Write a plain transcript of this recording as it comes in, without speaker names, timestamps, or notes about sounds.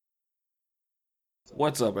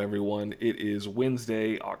What's up, everyone? It is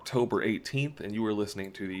Wednesday, October 18th, and you are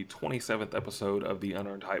listening to the 27th episode of the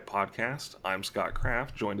Unearned Hype podcast. I'm Scott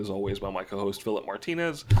Kraft, joined as always by my co host, Philip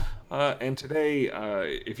Martinez. And today,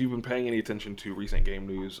 if you've been paying any attention to recent game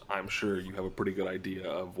news, I'm sure you have a pretty good idea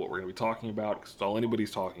of what we're going to be talking about, because it's all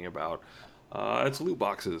anybody's talking about. It's loot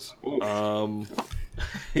boxes. Oof. Um,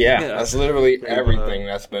 Yeah, yeah, that's literally they've everything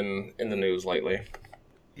that's been in the news lately.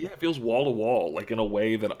 yeah, it feels wall to wall, like in a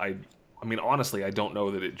way that I mean, honestly, I don't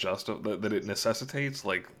know that that it necessitates.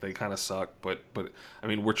 Like they kind of suck, but I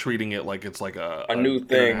mean, we're treating it like it's like A an new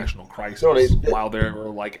thing. international No, crisis, while there are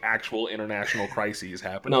like actual international crises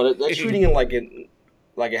happening. no, they're treating it like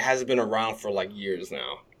it hasn't been around for like years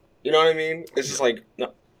now. You know what I mean? It's just Yeah, like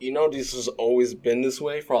no, this has always been this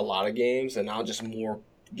way for a lot of games, and now just more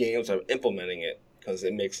games are implementing it because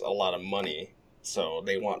it makes a lot of money. So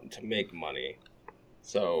they want to make money.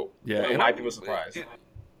 So yeah, and why people surprised?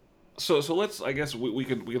 so let's I guess we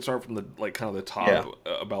could start from the like kind of the top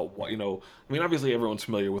Yeah. about what I mean, obviously everyone's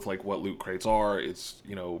familiar with like what loot crates are. It's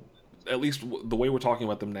at least the way we're talking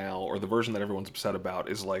about them now, or the version that everyone's upset about,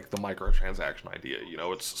 is like the microtransaction idea.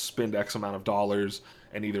 It's spend X amount of dollars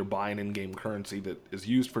and either buy an in-game currency that is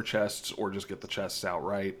used for chests, or just get the chests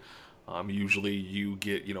outright. Usually you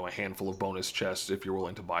get a handful of bonus chests if you're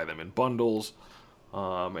willing to buy them in bundles.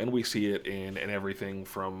 And we see it in everything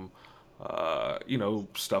from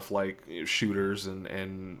stuff like shooters and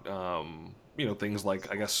things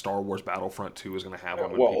like, I guess, Star Wars Battlefront 2 is going to have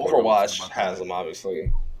them, and Well, people are really upset Overwatch about has that. them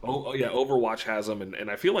obviously. Oh yeah, Overwatch has them, and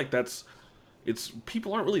I feel like it's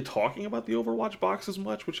people aren't really talking about the Overwatch box as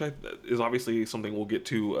much, which is obviously something we'll get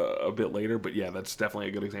to a bit later. But yeah, that's definitely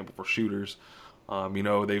a good example for shooters.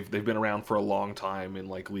 They've been around for a long time in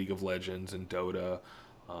like League of Legends and Dota.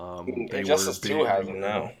 They were Injustice 2 big. has them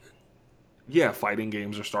now. Yeah, fighting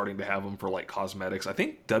games are starting to have them for like cosmetics. I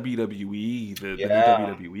think WWE, the new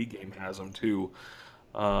Yeah. WWE game, has them too.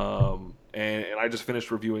 And I just finished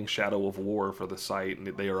reviewing Shadow of War for the site, and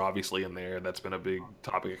they are obviously in there. That's been a big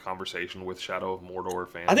topic of conversation with Shadow of Mordor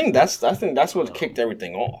fans. I think that's what Um, kicked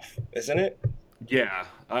everything off, isn't it? yeah,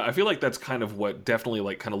 I feel like that's kind of what definitely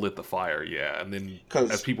like kind of lit the fire. Yeah, and then as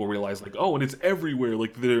Because people realize like, oh, and it's everywhere.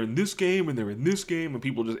 Like they're in this game and they're in this game, and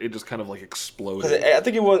people just kind of like exploded. I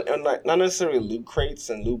think it was not necessarily loot crates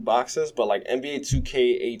and loot boxes, but like NBA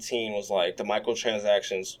 2K18 was like the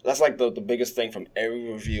microtransactions. That's like the biggest thing from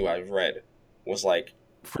every review I've read was like,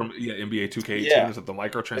 From NBA 2K18 yeah, is that the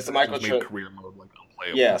it's the microtransactions made micro. career mode like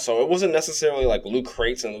Yeah, unplayable. so it wasn't necessarily like loot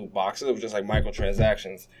crates and loot boxes. It was just like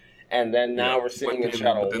microtransactions. And then Yeah, now we're seeing in but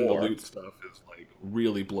Shadow then the War. loot stuff is like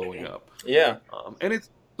really blowing up. Yeah, And it's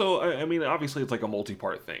so I mean, obviously it's like a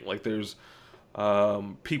multi-part thing. Like there's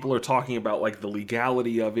people are talking about like the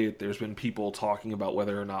legality of it. There's been people talking about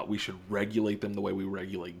whether or not we should regulate them the way we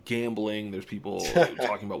regulate gambling. There's people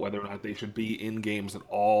talking about whether or not they should be in games at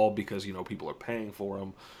all because people are paying for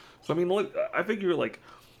them. So I mean, I figure like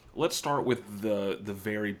let's start with the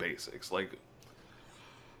very basics. Like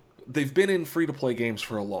they've been in free to play games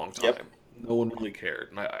for a long yep. time. No one really cared,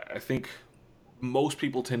 and I think most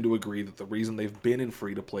people tend to agree that the reason they've been in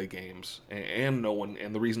free to play games and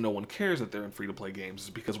the reason no one cares that they're in free to play games is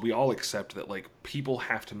because we all accept that like people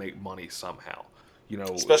have to make money somehow. You know,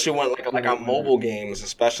 Especially when like on whether mobile games,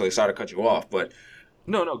 especially. Sorry to cut you off, but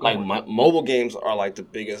no, go like for it. mobile games are like the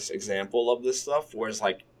biggest example of this stuff. Where it's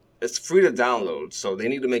like it's free to download, so they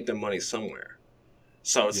need to make their money somewhere.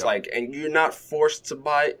 So it's Yep. like, and you're not forced to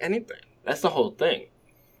buy anything. That's the whole thing.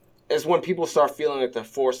 It's when people start feeling like they're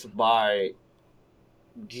forced to buy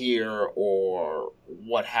gear or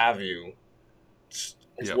what have you,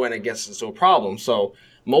 is Yep. when it gets into a problem. So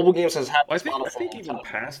mobile games has had Well, this model I for a think long even time.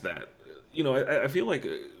 past that, I feel like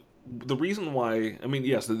the reason why, I mean,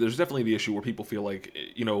 yes, there's definitely the issue where people feel like,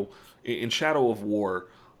 in Shadow of War,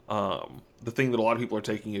 the thing that a lot of people are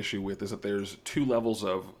taking issue with is that there's two levels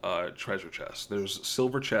of treasure chests. There's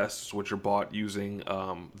silver chests, which are bought using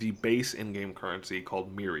the base in-game currency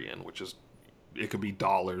called Mirian, which is it could be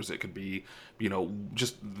dollars, it could be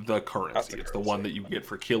just the That's currency. the It's the one currency. that you get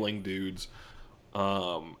for killing dudes,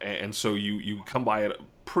 and so you come by it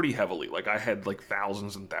pretty heavily. Like I had like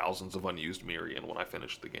thousands and thousands of unused Mirian when I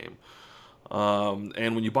finished the game.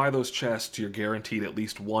 And when you buy those chests, you're guaranteed at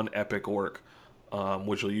least one epic orc,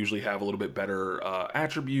 which will usually have a little bit better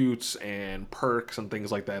attributes and perks and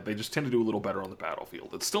things like that. They just tend to do a little better on the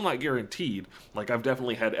battlefield. It's still not guaranteed. Like I've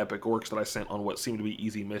definitely had epic orcs that I sent on what seem to be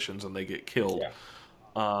easy missions and they get killed. Yeah.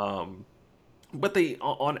 Um, but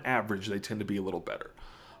on average, they tend to be a little better.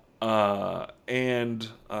 And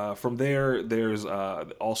from there, there's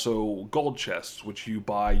also gold chests, which you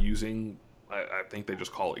buy using I think they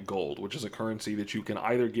just call it gold, which is a currency that you can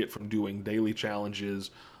either get from doing daily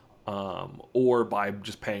challenges, or by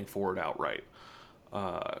just paying for it outright.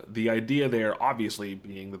 The idea there, obviously,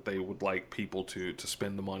 being that they would like people to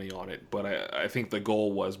spend the money on it, but I think the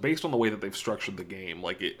goal was based on the way that they've structured the game.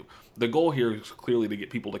 The goal here is clearly to get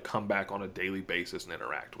people to come back on a daily basis and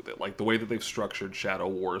interact with it. Like the way that they've structured Shadow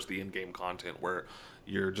Wars, the in-game content, where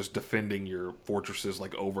you're just defending your fortresses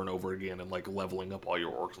like over and over again and like leveling up all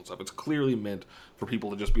your orcs and stuff. It's clearly meant for people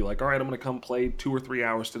to just be like, all right, I'm going to come play 2 or 3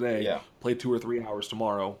 hours today, Yeah. play 2 or 3 hours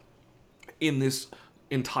tomorrow, in this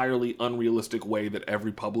entirely unrealistic way that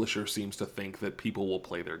every publisher seems to think that people will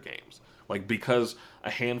play their games. Like, because a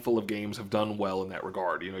handful of games have done well in that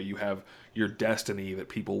regard. You know, you have your Destiny that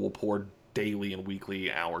people will pour daily and weekly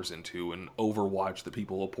hours into, and Overwatch that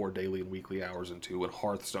people will pour daily and weekly hours into, and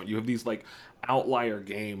Hearthstone. You have these like outlier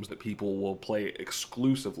games that people will play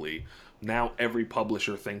exclusively. Now every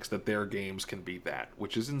publisher thinks that their games can be that,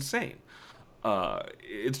 which is insane.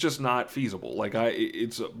 It's just not feasible.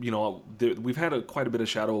 It's we've had quite a bit of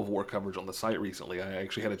Shadow of War coverage on the site recently. I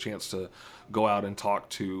actually had a chance to go out and talk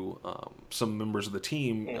to some members of the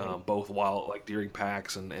team, both while like during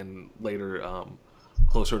PAX and later,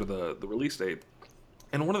 closer to the release date.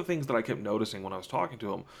 And one of the things that I kept noticing when I was talking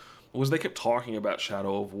to them was they kept talking about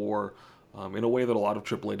Shadow of War. In a way that a lot of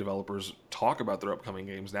AAA developers talk about their upcoming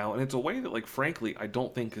games now, and it's a way that, like, frankly, I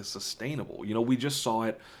don't think is sustainable. You know, we just saw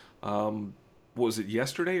it. Was it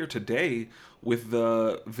yesterday or today with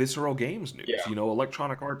the Visceral Games news? Yeah. You know,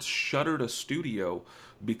 Electronic Arts shuttered a studio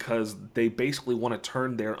because they basically want to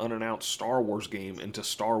turn their unannounced Star Wars game into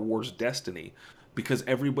Star Wars Destiny, because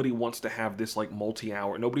everybody wants to have this like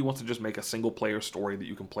multi-hour. Nobody wants to just make a single player story that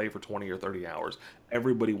you can play for 20 or 30 hours.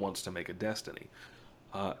 Everybody wants to make a Destiny.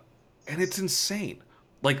 Uh, and it's insane.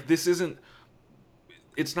 Like, this isn't,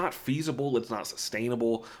 it's not feasible, it's not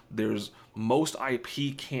sustainable. There's most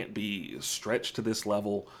IP can't be stretched to this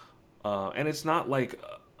level, and it's not like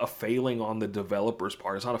a failing on the developer's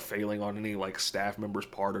part. It's not a failing on any like staff member's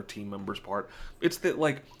part or team member's part. It's that,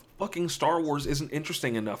 like, fucking Star Wars isn't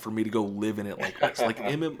interesting enough for me to go live in it like this.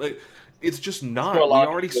 It's just I'm sure a not. We lot of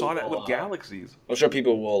already people saw that will. with Galaxies. I'm sure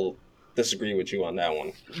people will disagree with you on that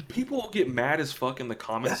one. People get mad as fuck in the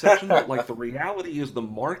comment section, but like the reality is the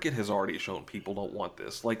market has already shown people don't want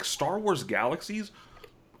this. Like Star Wars Galaxies,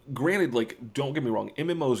 granted, like, don't get me wrong,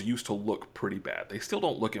 MMOs used to look pretty bad. They still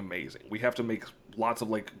don't look amazing. We have to make lots of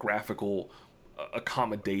like graphical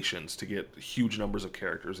accommodations to get huge numbers of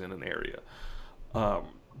characters in an area. Um,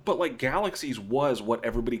 but like Galaxies was what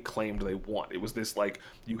everybody claimed they want. It was this like,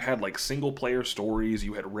 you had like single player stories,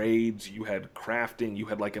 you had raids, you had crafting, you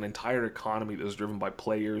had like an entire economy that was driven by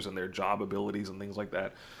players and their job abilities and things like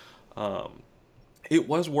that. Um, it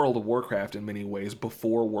was World of Warcraft in many ways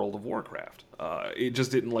before World of Warcraft. It just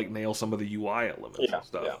didn't like nail some of the UI elements Yeah, and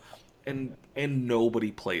stuff. yeah. And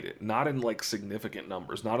nobody played it, not in like significant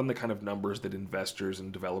numbers, not in the kind of numbers that investors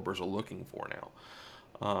and developers are looking for now.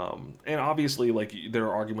 And obviously, like, there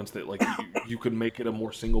are arguments that like you could make it a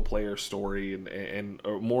more single player story and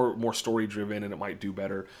or more story driven, and it might do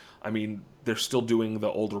better. I mean, they're still doing the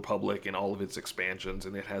Old Republic and all of its expansions,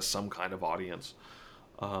 and it has some kind of audience.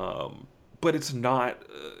 Um, but it's not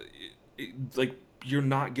like, you're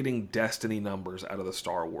not getting Destiny numbers out of the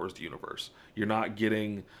Star Wars universe. You're not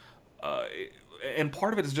getting, uh, and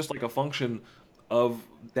part of it is just like a function of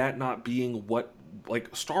that not being what,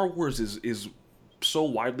 like, Star Wars is so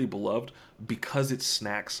widely beloved because it's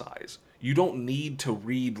snack size. You don't need to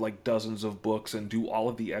read like dozens of books and do all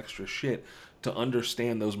of the extra shit to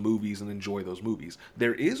understand those movies and enjoy those movies.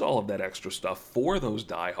 There is all of that extra stuff for those Yeah,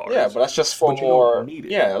 diehards, but that's just for but you don't more. need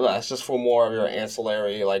it. Yeah, that's just for more of your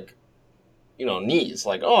ancillary, like, needs.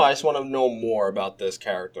 Like, oh, I just want to know more about this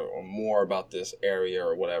character or more about this area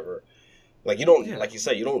or whatever. Like, you don't, Yeah. like you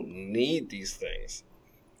said, you don't need these things.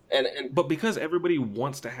 And But because everybody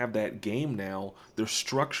wants to have that game now, they're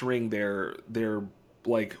structuring their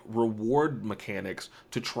like reward mechanics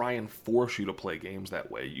to try and force you to play games that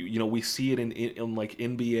way. We see it in like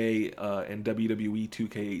NBA and WWE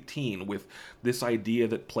 2K18 with this idea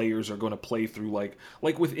that players are going to play through like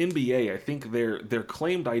with NBA. I think their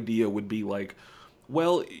claimed idea would be like,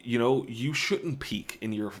 well, you shouldn't peak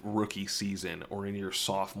in your rookie season or in your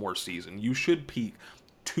sophomore season. You should peak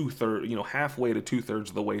halfway to two-thirds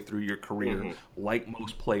of the way through your career, Mhm. like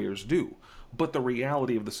most players do. But the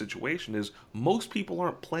reality of the situation is most people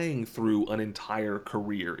aren't playing through an entire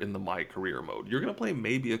career in the My Career mode. You're going to play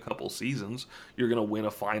maybe a couple seasons, you're going to win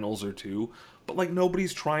a finals or two, but like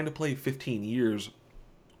nobody's trying to play 15 years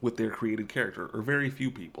with their created character, or very few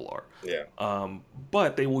people are. Yeah.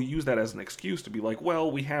 But they will use that as an excuse to be like,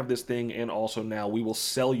 well, we have this thing, and also now we will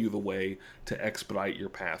sell you the way to expedite your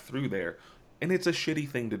path through there. And it's a shitty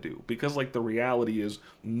thing to do because, like, the reality is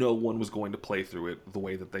no one was going to play through it the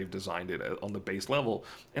way that they've designed it on the base level.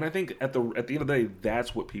 And I think at the end of the day,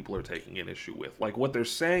 that's what people are taking an issue with. Like, what they're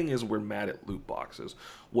saying is we're mad at loot boxes.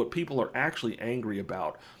 What people are actually angry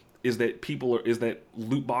about is that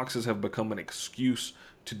loot boxes have become an excuse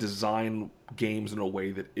to design games in a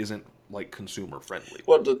way that isn't like consumer friendly,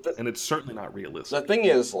 Well, and it's certainly not realistic. the thing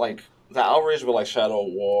is, like, the outrage with like Shadow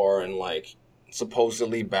of War and like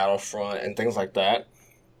supposedly Battlefront and things like that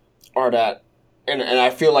are that, and I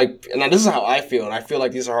feel like, and this is how I feel, and I feel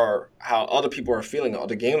like these are how other people are feeling,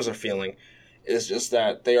 other games are feeling, is just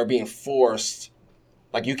that they are being forced.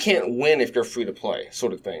 Like, you can't win if you're free to play,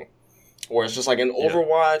 sort of thing. Where it's just like in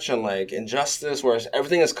Overwatch and like Injustice, where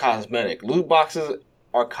everything is cosmetic. Loot boxes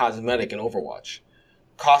are cosmetic in Overwatch.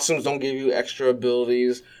 Costumes don't give you extra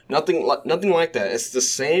abilities. Nothing like that. It's the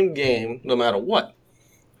same game no matter what.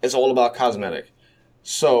 It's all about cosmetic.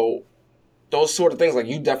 So those sort of things, like,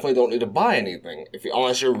 you definitely don't need to buy anything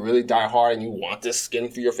unless you're really die hard and you want this skin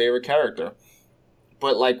for your favorite character.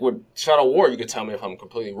 But like with Shadow War, you could tell me if I'm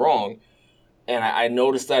completely wrong. And I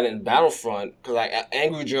noticed that in Battlefront, because the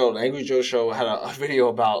Angry Joe show had a video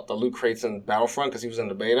about the loot crates in Battlefront because he was in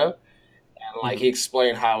the beta. And like he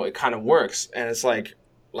explained how it kind of works. And it's like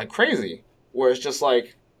crazy. Where it's just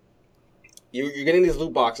like, you're getting these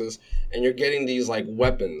loot boxes and you're getting these like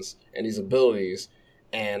weapons and these abilities.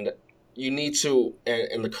 And you need to,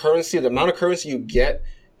 and the amount of currency you get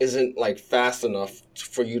isn't like fast enough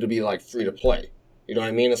for you to be like free to play. You know what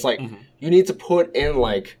I mean? It's like, you need to put in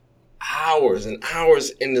like hours and hours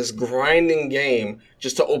in this grinding game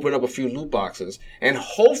just to open up a few loot boxes, and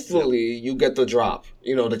hopefully you get the drop,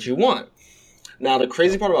 that you want. Now, the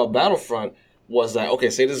crazy part about Battlefront was that, okay,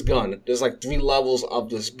 say this gun, there's like 3 levels of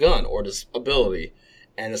this gun or this ability,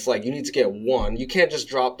 and it's like you need to get 1. You can't just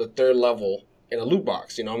drop the 3rd level in a loot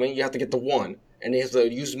box, you know what I mean? You have to get the 1, and you have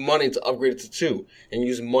to use money to upgrade it to 2, and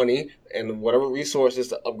use money and whatever resources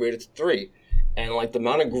to upgrade it to 3. And like the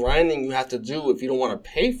amount of grinding you have to do if you don't want to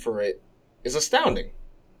pay for it is astounding.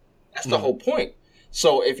 That's the whole point.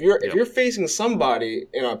 So if you're facing somebody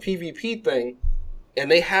in a PvP thing and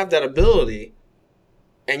they have that ability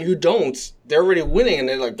and you don't, they're already winning and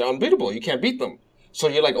they're unbeatable. You can't beat them. So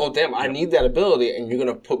you're like, oh damn, I need that ability, and you're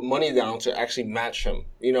gonna put money down to actually match him.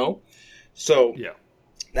 So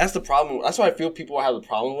that's the problem. That's why I feel people have the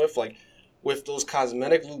problem with those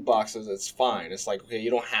cosmetic loot boxes. It's fine. It's like, okay, you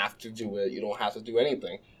don't have to do it. You don't have to do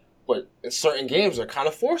anything. But in certain games, they're kind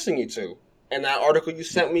of forcing you to. And that article you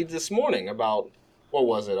sent me this morning about, what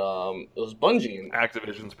was it? It was Bungie.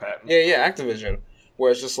 Activision's patent. Yeah, Activision.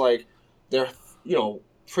 Where it's just like, they're,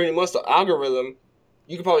 pretty much the algorithm,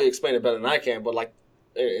 you can probably explain it better than I can, but like,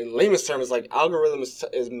 in layman's terms, it's like algorithm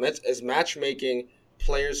is matchmaking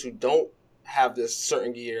players who don't have this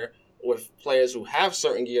certain gear with players who have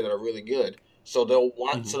certain gear that are really good. So they'll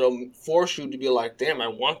force you to be like, damn, I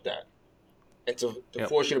want that. And to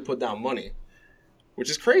force you to put down money. Which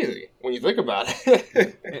is crazy when you think about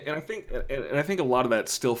it. and I think a lot of that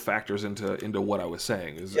still factors into what I was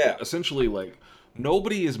saying. Is essentially like,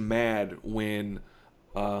 nobody is mad when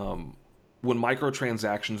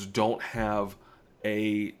microtransactions don't have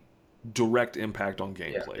a direct impact on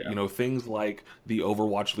gameplay. Things like the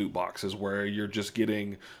Overwatch loot boxes where you're just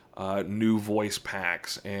getting new voice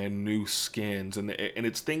packs and new skins, and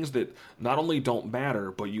it's things that not only don't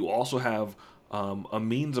matter, but you also have a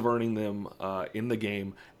means of earning them in the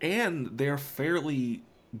game, and they're fairly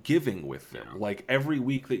giving with them. Like every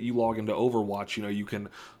week that you log into Overwatch, you can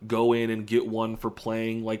go in and get one for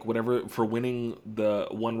playing like whatever, for winning the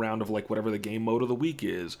one round of like whatever the game mode of the week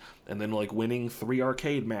is, and then like winning 3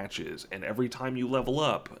 arcade matches, and every time you level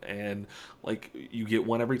up, and like you get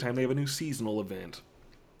one every time they have a new seasonal event.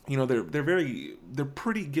 They're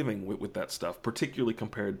pretty giving with that stuff, particularly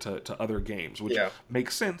compared to other games, which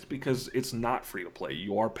makes sense because it's not free to play.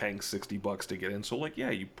 You are paying $60 to get in, so like,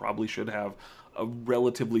 you probably should have a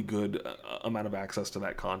relatively good amount of access to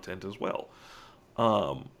that content as well.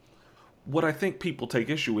 What I think people take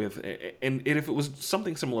issue with, and if it was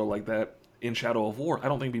something similar like that in Shadow of War, I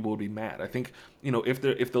don't think people would be mad. I think, if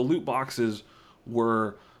the loot boxes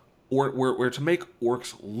were to make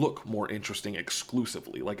orcs look more interesting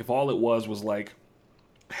exclusively. Like if all it was like,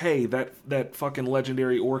 hey, that fucking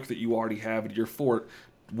legendary orc that you already have at your fort,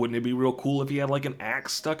 wouldn't it be real cool if he had like an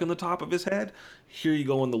axe stuck in the top of his head? Here you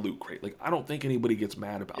go in the loot crate. Like, I don't think anybody gets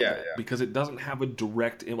mad about Yeah, that because it doesn't have a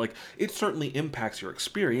direct, like, it certainly impacts your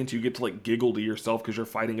experience. You get to like giggle to yourself because you're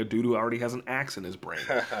fighting a dude who already has an axe in his brain.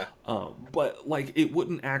 yeah. But like, it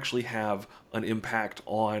wouldn't actually have an impact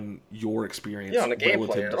on your experience Yeah, on the gameplay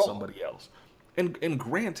relative at to all. somebody else. And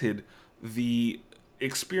granted, the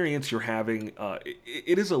experience you're having,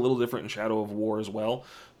 it is a little different in Shadow of War as well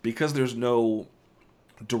because there's no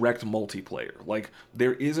direct multiplayer. Like,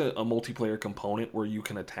 there is a multiplayer component where you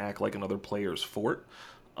can attack like another player's fort,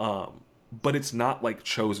 but it's not like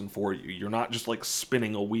chosen for you. You're not just like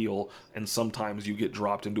spinning a wheel and sometimes you get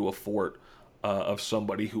dropped into a fort of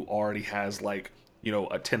somebody who already has like, you know,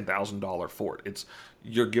 a $10,000 fort. It's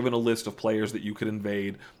you're given a list of players that you could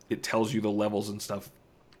invade. It tells you the levels and stuff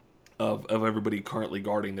of everybody currently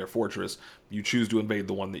guarding their fortress. You choose to invade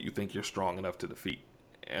the one that you think you're strong enough to defeat,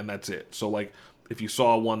 and that's it. So like, if you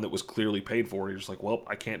saw one that was clearly paid for, you're just like, well,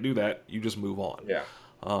 I can't do that. You just move on. Yeah.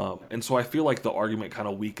 And so I feel like the argument kind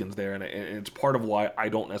of weakens there, and it's part of why I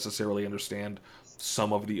don't necessarily understand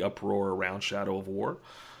some of the uproar around Shadow of War.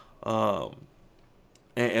 Um,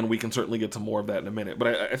 and we can certainly get to more of that in a minute.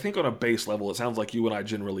 But I think on a base level, it sounds like you and I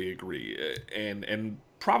generally agree, and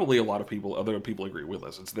probably a lot of people, other people, agree with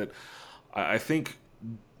us. It's that I think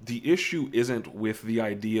the issue isn't with the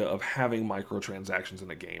idea of having microtransactions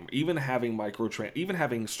in a game, even having even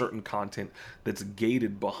having certain content that's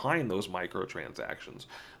gated behind those microtransactions.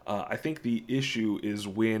 I think the issue is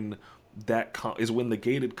when when the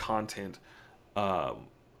gated content um,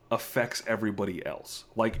 affects everybody else.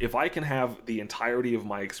 Like, if I can have the entirety of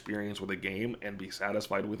my experience with a game and be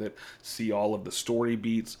satisfied with it, see all of the story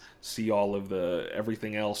beats, see all of the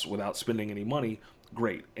everything else without spending any money,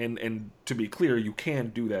 great. And to be clear, you can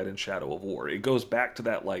do that in Shadow of War. It goes back to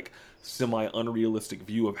that like semi unrealistic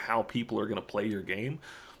view of how people are going to play your game,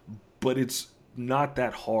 but it's not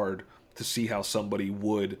that hard to see how somebody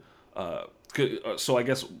would so I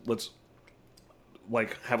guess let's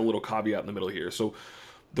like have a little caveat in the middle here. So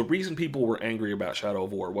the reason people were angry about Shadow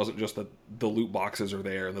of War wasn't just that the loot boxes are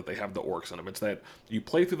there and that they have the orcs in them. It's that you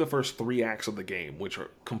play through the first 3 acts of the game, which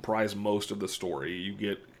comprise most of the story. You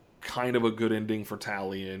get kind of a good ending for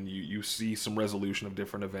Talion. You see some resolution of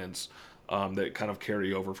different events that kind of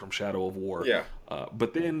carry over from Shadow of War. Yeah.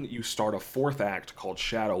 But then you start a 4th act called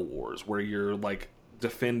Shadow Wars, where you're like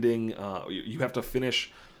defending. You have to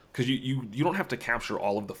finish because you don't have to capture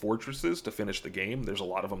all of the fortresses to finish the game. There's a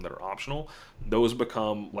lot of them that are optional. Those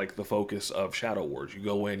become like the focus of Shadow Wars. You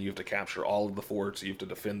go in, you have to capture all of the forts, you have to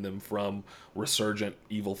defend them from resurgent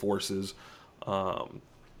evil forces.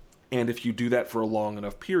 And if you do that for a long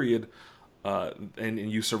enough period, and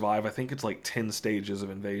you survive, I think it's like 10 stages of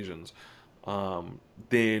invasions,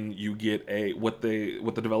 then you get what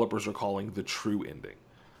the developers are calling the true ending.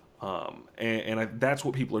 That's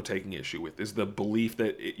what people are taking issue with, is the belief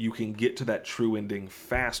that you can get to that true ending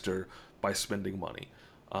faster by spending money,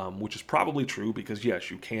 which is probably true because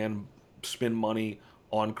yes, you can spend money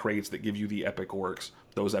on crates that give you the epic orcs.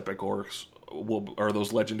 Those epic orcs or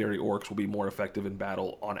those legendary orcs will be more effective in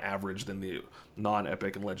battle on average than the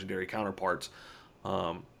non-epic and legendary counterparts.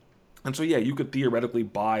 And so yeah, you could theoretically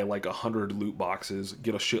buy like 100 loot boxes,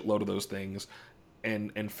 get a shitload of those things,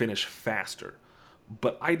 and finish faster.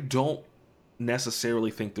 But I don't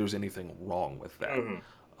necessarily think there's anything wrong with that.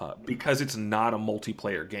 Because it's not a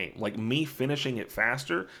multiplayer game. Like, me finishing it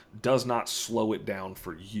faster does not slow it down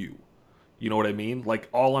for you. You know what I mean? Like,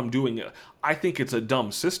 all I'm doing, I think it's a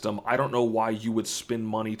dumb system. I don't know why you would spend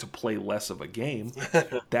money to play less of a game.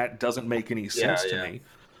 That doesn't make any sense to me.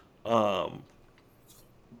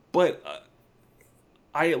 But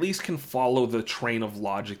I at least can follow the train of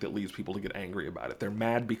logic that leads people to get angry about it. They're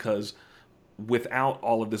mad because without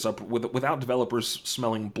all of this without developers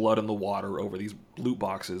smelling blood in the water over these loot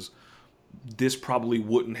boxes, this probably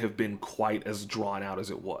wouldn't have been quite as drawn out as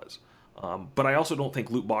it was. But I also don't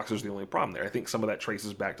think loot boxes are the only problem there. I think some of that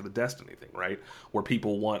traces back to the Destiny thing, right? Where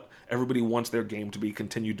everybody wants their game to be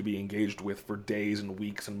continued to be engaged with for days and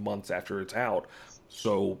weeks and months after it's out.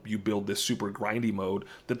 So you build this super grindy mode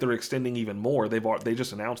that they're extending even more. They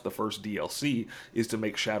just announced the first DLC is to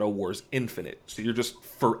make Shadow Wars infinite. So you're just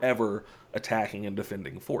forever attacking and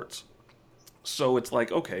defending forts. So it's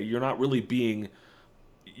like, okay, you're not trying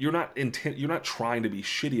to be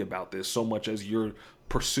shitty about this so much as you're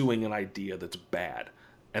pursuing an idea that's bad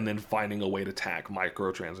and then finding a way to tack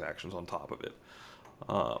microtransactions on top of it.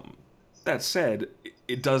 That said,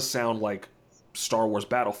 it does sound like Star Wars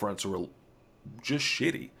Battlefronts are just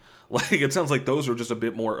shitty. Like, it sounds like those are just a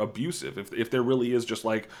bit more abusive. If there really is just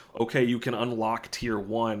like, okay, you can unlock tier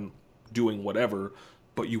 1 doing whatever,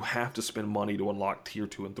 but you have to spend money to unlock tier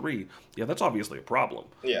 2 and 3. Yeah, that's obviously a problem.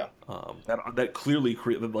 Yeah. That clearly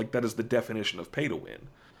like that is the definition of pay to win.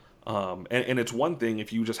 And it's one thing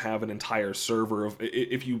if you just have an entire server of,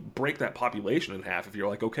 if you break that population in half, if you're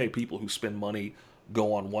like, okay, people who spend money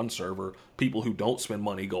go on one server, people who don't spend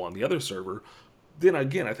money go on the other server, then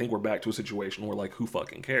again, I think we're back to a situation where, like, who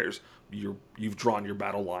fucking cares? You've drawn your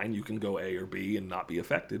battle line, you can go A or B and not be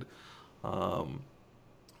affected.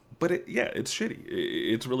 But it's shitty.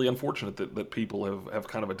 It's really unfortunate that people have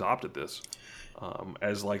kind of adopted this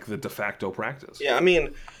as like the de facto practice. Yeah, I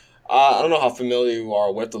mean, I don't know how familiar you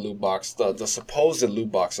are with the loot box, the supposed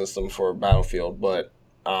loot box system for Battlefield, but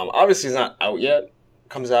obviously it's not out yet.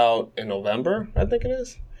 Comes out in November, I think it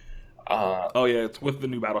is. Oh yeah, it's with the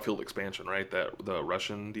new Battlefield expansion, right? That the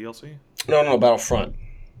Russian DLC. No, Battlefront.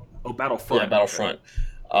 Oh, Battlefront. Yeah, Battlefront.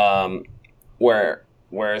 Okay.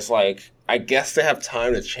 Where it's like, I guess they have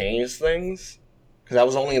time to change things because that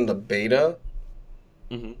was only in the beta.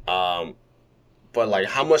 Mm-hmm. But like,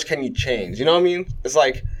 how much can you change? You know what I mean? It's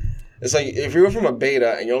like if you were from a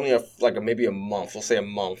beta and you only have like maybe a month, we'll say a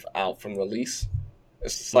month out from release.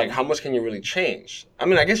 It's just like, how much can you really change? I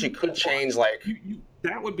mean, I guess you could change like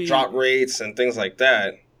that would be drop rates and things like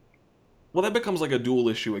that. Well, that becomes like a dual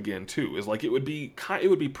issue again too. Is like it would be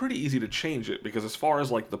pretty easy to change it because as far as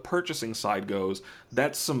like the purchasing side goes,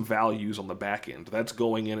 that's some values on the back end. That's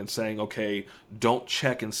going in and saying, okay, don't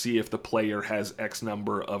check and see if the player has X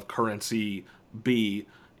number of currency B,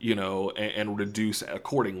 you know, and reduce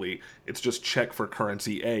accordingly. It's just check for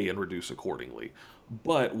currency A and reduce accordingly.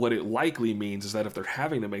 But what it likely means is that if they're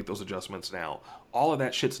having to make those adjustments now, all of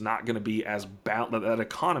that shit's not going to be as that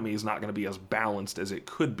economy is not going to be as balanced as it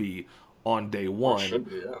could be on day one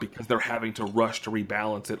because they're having to rush to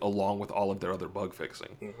rebalance it along with all of their other bug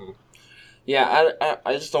fixing. Mm-hmm. Yeah,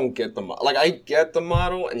 I just don't get the like I get the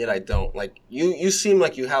model and yet I don't. Like you seem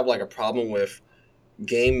like you have like a problem with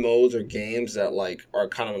game modes or games that like are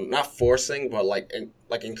kind of not forcing but like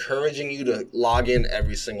encouraging you to log in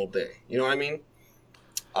every single day. You know what I mean?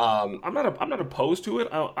 I'm not opposed to it.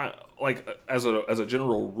 I like as a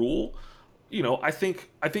general rule. You know, I think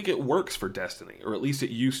it works for Destiny, or at least it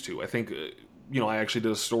used to. I think, I actually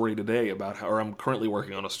did a story today about how, or I'm currently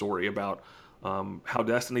working on a story about how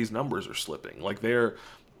Destiny's numbers are slipping. Like they're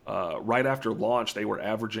right after launch, they were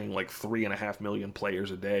averaging like 3.5 million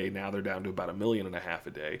players a day. Now they're down to about 1.5 million a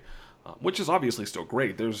day, which is obviously still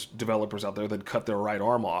great. There's developers out there that cut their right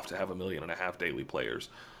arm off to have 1.5 million daily players.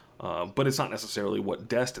 But it's not necessarily what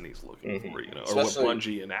Destiny's looking for, or especially what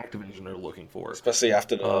Bungie and Activision are looking for. Especially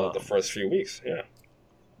after the first few weeks, yeah.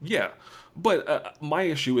 Yeah, but my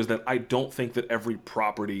issue is that I don't think that every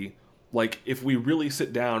property, like, if we really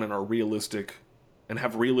sit down and are realistic and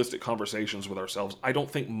have realistic conversations with ourselves, I don't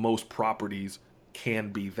think most properties can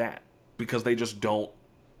be that. Because they just don't,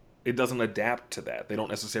 it doesn't adapt to that. They don't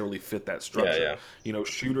necessarily fit that structure. Yeah.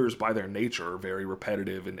 Shooters by their nature are very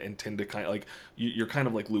repetitive and tend to kind of like, you're kind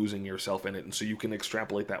of like losing yourself in it. And so you can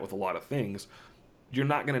extrapolate that with a lot of things. You're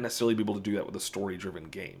not going to necessarily be able to do that with a story-driven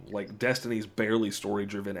game. Like, Destiny's barely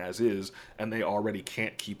story-driven as is, and they already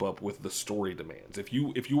can't keep up with the story demands. If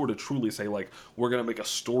you were to truly say, like, we're going to make a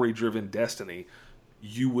story-driven Destiny,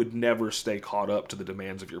 you would never stay caught up to the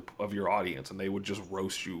demands of your audience, and they would just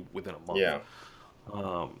roast you within a month. Yeah.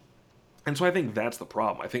 And so I think that's the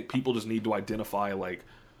problem. I think people just need to identify, like,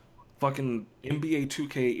 fucking NBA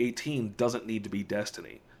 2K18 doesn't need to be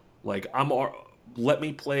Destiny. Like, let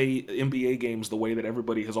me play NBA games the way that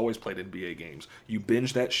everybody has always played NBA games. You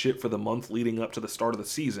binge that shit for the month leading up to the start of the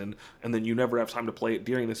season, and then you never have time to play it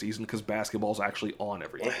during the season because basketball's actually on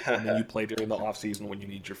every day. And then you play during the off season when you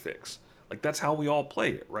need your fix. Like, that's how we all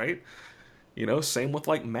play it, right? Same with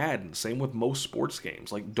like Madden, same with most sports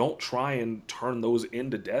games. Like, don't try and turn those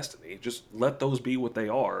into Destiny. Just let those be what they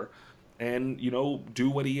are and, do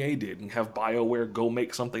what EA did and have BioWare go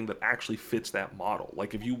make something that actually fits that model.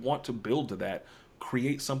 Like, if you want to build to that,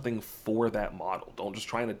 create something for that model. Don't just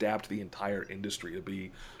try and adapt the entire industry to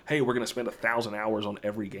be, hey, we're going to spend 1,000 hours on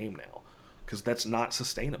every game now. Because that's not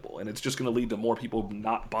sustainable. And it's just going to lead to more people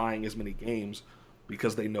not buying as many games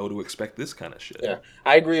because they know to expect this kind of shit. Yeah,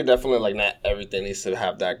 I agree. Definitely, like, not everything needs to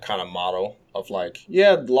have that kind of model of, like,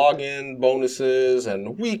 login bonuses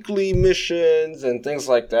and weekly missions and things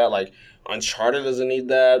like that. Like, Uncharted doesn't need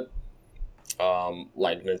that.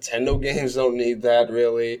 Like, Nintendo games don't need that,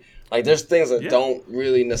 really. Like, there's things that don't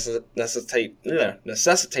really necessitate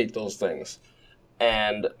those things.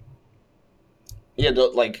 And,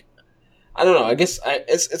 like, I don't know. I guess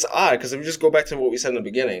it's odd because if you just go back to what we said in the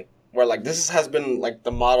beginning, where, like, this has been, like,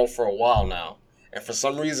 the model for a while now. And for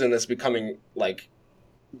some reason, it's becoming, like,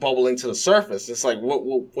 bubbling to the surface. It's like,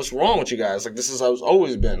 what's wrong with you guys? Like, this is how it's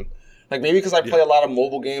always been. Like, maybe because I Yeah. play a lot of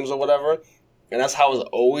mobile games or whatever, and that's how it's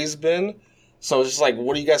always been. So it's just like,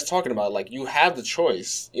 what are you guys talking about? Like, you have the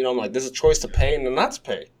choice. You know, I'm like, there's a choice to pay and not to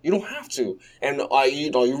pay. You don't have to. And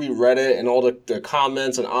you read Reddit and all the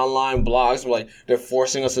comments and online blogs, like, they're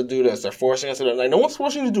forcing us to do this. They're forcing us to do that. Like, no one's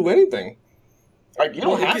forcing you to do anything. Like, you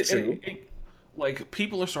Well, don't have to. like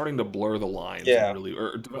people are starting to blur the lines and Yeah. really,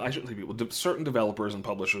 or I shouldn't say people. Certain developers and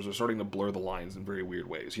publishers are starting to blur the lines in very weird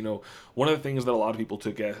ways. You know, one of the things that a lot of people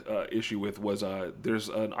took issue with was there's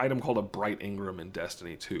an item called a Bright Ingram in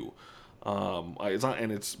Destiny 2. It's not,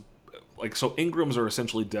 and it's like so Ingrams are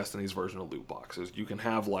essentially Destiny's version of loot boxes. You can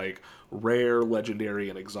have like rare, legendary,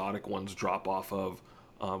 and exotic ones drop off of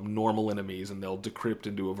normal enemies, and they'll decrypt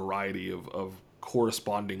into a variety of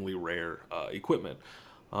correspondingly rare equipment.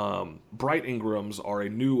 Bright Ingrams are a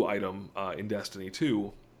new item in Destiny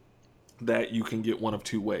 2 that you can get one of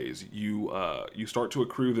two ways. You start to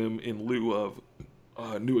accrue them in lieu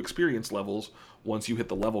of new experience levels once you hit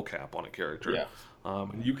the level cap on a character. Yeah.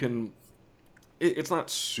 And you can. It's not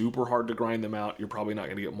super hard to grind them out. You're probably not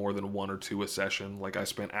going to get more than one or two a session. Like I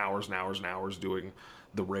spent hours and hours and hours doing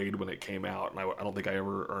the raid when it came out, and I don't think I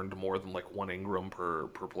ever earned more than like 1 Ingram per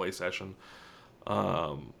play session.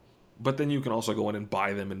 But then you can also go in and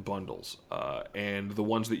buy them in bundles. And the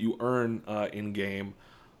ones that you earn in game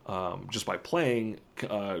just by playing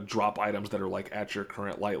drop items that are like at your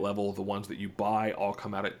current light level. The ones that you buy all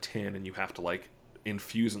come out at 10, and you have to like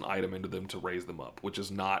infuse an item into them to raise them up, which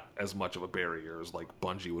is not as much of a barrier as like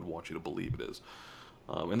Bungie would want you to believe it is.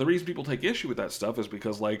 And the reason people take issue with that stuff is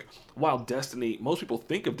because, like, while Destiny, most people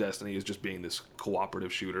think of Destiny as just being this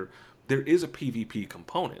cooperative shooter, there is a PvP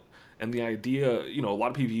component. And the idea, you know, a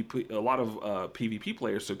lot of PvP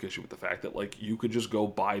players took issue with the fact that, like, you could just go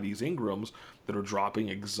buy these Ingrams that are dropping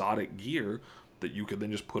exotic gear that you could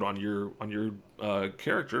then just put on your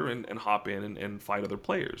character and hop in and fight other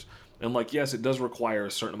players. And like, yes, it does require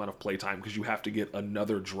a certain amount of playtime because you have to get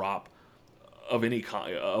another drop of any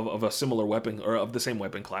kind of a similar weapon or of the same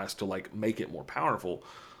weapon class to like make it more powerful.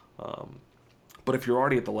 But if you're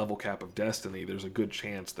already at the level cap of Destiny, there's a good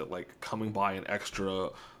chance that like coming by an extra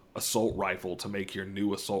assault rifle to make your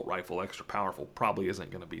new assault rifle extra powerful probably isn't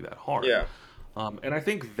going to be that hard. Yeah. And I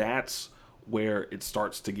think that's where it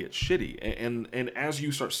starts to get shitty. And as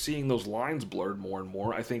you start seeing those lines blurred more and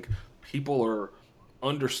more, I think people are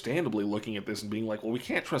understandably looking at this and being like, well, we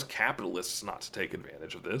can't trust capitalists not to take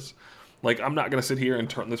advantage of this. Like, I'm not going to sit here and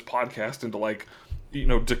turn this podcast into like, you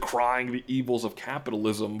know, decrying the evils of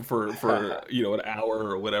capitalism for you know, an hour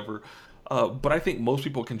or whatever. But I think most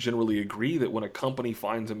people can generally agree that when a company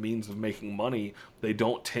finds a means of making money, they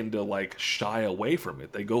don't tend to like shy away from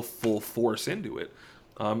it. They go full force into it.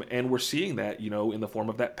 And we're seeing that, you know, in the form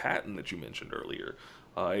of that patent that you mentioned earlier.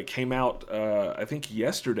 It came out, I think,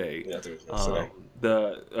 yesterday. Yeah, I think it was yesterday.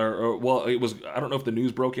 Well, it was. I don't know if the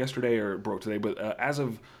news broke yesterday or it broke today, but as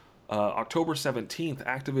of October 17th,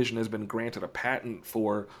 Activision has been granted a patent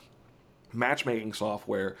for matchmaking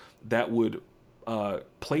software that would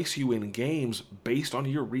place you in games based on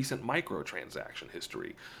your recent microtransaction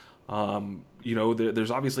history. You know,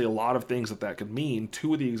 there's obviously a lot of things that could mean.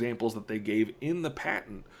 Two of the examples that they gave in the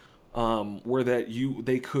patent were that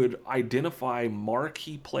they could identify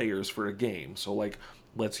marquee players for a game. So like,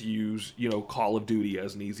 let's use, you know, Call of Duty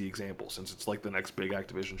as an easy example, since it's like the next big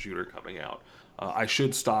Activision shooter coming out. I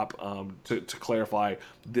should stop to clarify.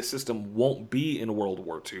 This system won't be in World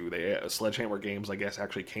War II. Sledgehammer Games, I guess,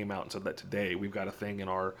 actually came out and said that today. We've got a thing in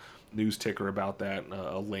our news ticker about that,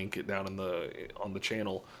 a link down on the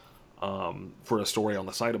channel for a story on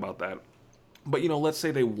the site about that. But, you know, let's say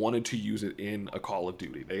they wanted to use it in a Call of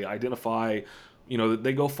Duty. They identify, you know,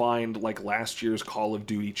 they go find like last year's Call of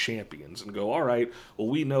Duty champions and go, all right, well,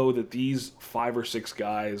 we know that these 5 or 6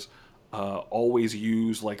 guys always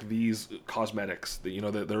use like these cosmetics that, you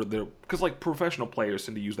know, that they're because like professional players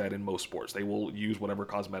tend to use that in most sports. They will use whatever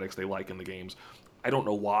cosmetics they like in the games. I don't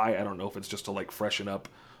know why. I don't know if it's just to like freshen up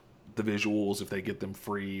the visuals if they get them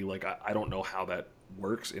free. Like I don't know how that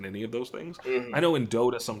works in any of those things. Mm-hmm. I know in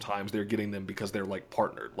Dota sometimes they're getting them because they're like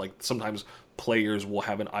partnered. Like sometimes players will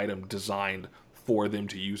have an item designed for them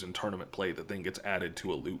to use in tournament play that then gets added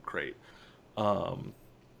to a loot crate.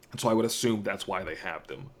 So I would assume that's why they have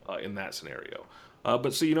them in that scenario.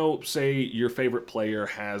 But so, you know, say your favorite player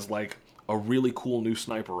has like a really cool new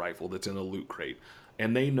sniper rifle that's in a loot crate,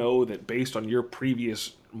 and they know that based on your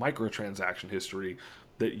previous microtransaction history,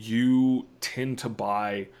 that you tend to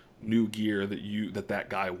buy new gear that that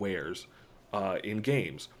guy wears. in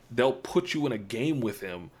games. They'll put you in a game with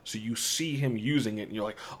him so you see him using it and you're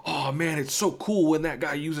like, oh man, it's so cool when that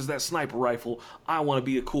guy uses that sniper rifle. I want to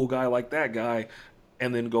be a cool guy like that guy.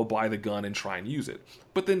 And then go buy the gun and try and use it.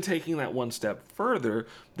 But then taking that one step further,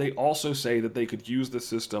 they also say that they could use the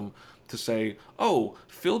system to say, oh,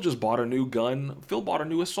 Phil just bought a new gun. Phil bought a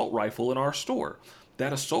new assault rifle in our store.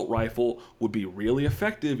 That assault rifle would be really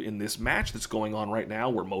effective in this match that's going on right now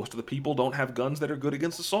where most of the people don't have guns that are good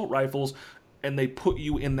against assault rifles. And they put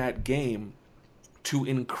you in that game to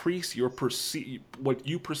increase your what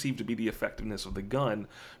you perceive to be the effectiveness of the gun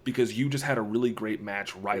because you just had a really great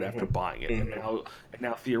match right after buying it. And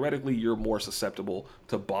now theoretically you're more susceptible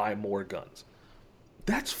to buy more guns.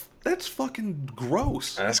 That's fucking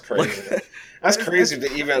gross. That's crazy. Like, that's crazy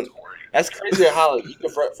to even. That's crazy how you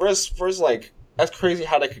can first like. That's crazy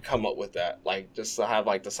how they could come up with that. Like just to have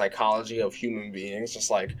like the psychology of human beings.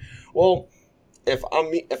 Just like, well, if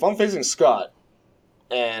I'm facing Scott,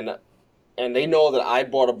 and they know that I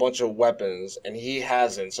bought a bunch of weapons and he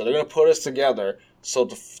hasn't, so they're gonna put us together. So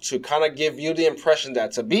to kind of give you the impression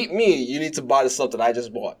that to beat me, you need to buy the stuff that I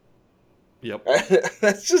just bought. Yep.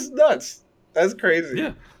 That's just nuts. That's crazy.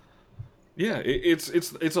 Yeah. Yeah,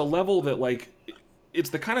 it's a level that like it's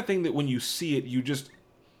the kind of thing that when you see it, you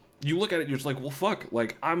look at it, you're just like, well, fuck,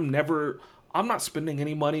 like I'm not spending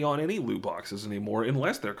any money on any loot boxes anymore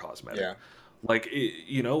unless they're cosmetic. Yeah. Like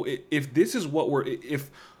if this is what if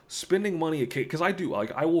spending money, because I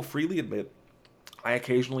will freely admit, I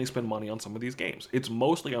occasionally spend money on some of these games. It's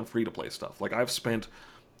mostly on free to play stuff. Like I've spent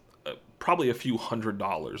probably a few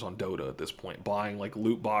 $100s on Dota at this point, buying like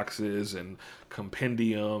loot boxes and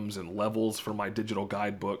compendiums and levels for my digital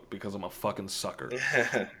guidebook because I'm a fucking sucker.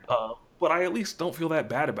 But I at least don't feel that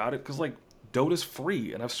bad about it because like Dota's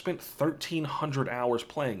free and I've spent 1,300 hours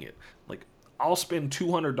playing it. Like I'll spend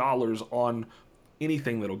 $200 on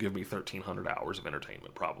anything that'll give me 1,300 hours of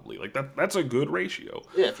entertainment, probably. Like that's a good ratio.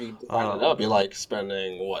 Yeah, if you divide it up, you're like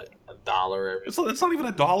spending what, $1 every. It's not even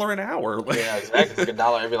 $1 an hour. Yeah, exactly. It's like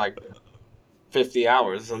 $1 every like 50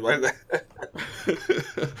 hours, something like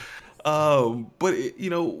that. But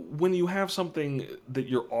when you have something that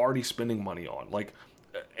you're already spending money on, like,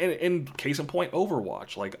 and case in point,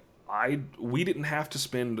 Overwatch, like we didn't have to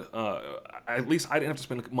spend, at least I didn't have to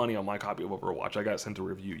spend money on my copy of Overwatch. I got sent a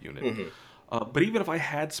review unit. Mm-hmm. But even if I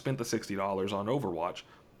had spent the $60 on Overwatch,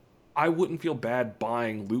 I wouldn't feel bad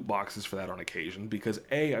buying loot boxes for that on occasion because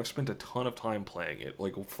A, I've spent a ton of time playing it,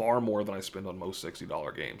 like far more than I spend on most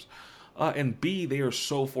 $60 games. And B, they are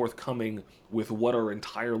so forthcoming with what are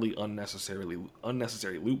entirely unnecessary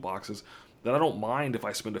loot boxes that I don't mind if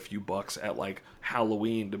I spend a few bucks at like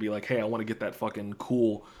Halloween to be like, hey, I want to get that fucking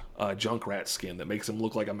cool Junkrat skin that makes him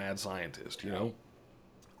look like a mad scientist, you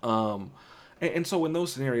know? And so in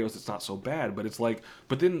those scenarios, it's not so bad, but it's like,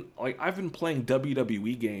 but then like I've been playing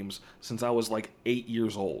WWE games since I was like 8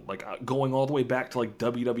 years old, like going all the way back to like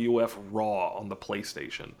WWF Raw on the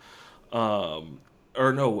PlayStation.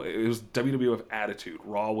 Or no, it was WWF Attitude.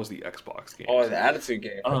 Raw was the Xbox game. Oh, the Attitude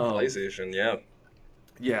game for PlayStation, yeah.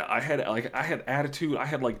 Yeah, I had Attitude, I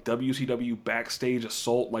had like WCW Backstage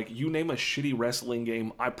Assault, like you name a shitty wrestling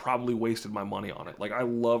game, I probably wasted my money on it. Like I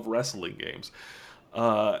love wrestling games.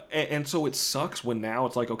 And so it sucks when now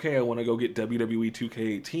it's like, okay, I want to go get WWE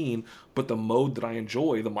 2K18, but the mode that I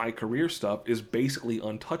enjoy, the My Career stuff, is basically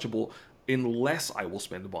untouchable unless I will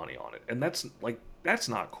spend money on it. And that's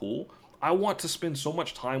not cool. I want to spend so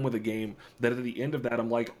much time with a game that at the end of that,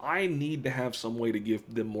 I'm like, I need to have some way to give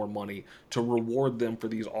them more money to reward them for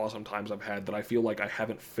these awesome times I've had that I feel like I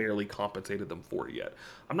haven't fairly compensated them for yet.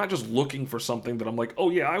 I'm not just looking for something that I'm like,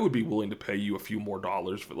 oh yeah, I would be willing to pay you a few more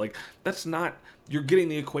dollars for. Like, that's not, you're getting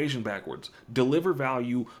the equation backwards. Deliver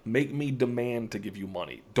value, make me demand to give you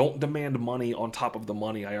money. Don't demand money on top of the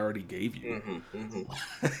money I already gave you. Mm-hmm,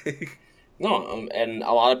 mm-hmm. No, and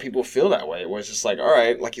a lot of people feel that way, where it's just like, all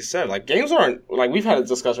right, like you said, like games aren't, like we've had a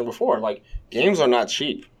discussion before, like games are not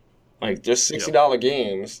cheap. Like just $60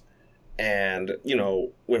 games, and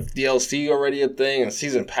with DLC already a thing, and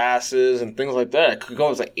season passes and things like that, it could go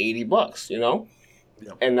as like $80,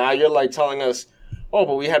 Yep. And now you're like telling us, oh,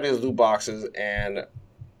 but we have these loot boxes, and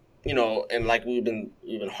and like we've been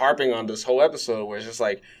harping on this whole episode, where it's just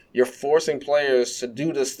like you're forcing players to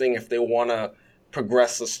do this thing if they want to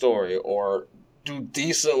progress the story or do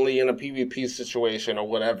decently in a PvP situation or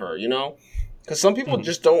whatever, because some people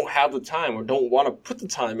just don't have the time or don't want to put the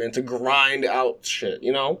time in to grind out shit,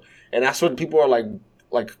 and that's what people are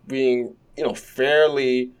like being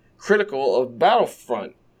fairly critical of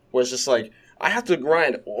Battlefront, where it's just like I have to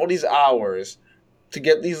grind all these hours to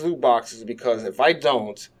get these loot boxes because if I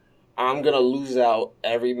don't, I'm gonna lose out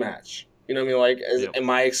every match, You know what I mean? Like, Yep. and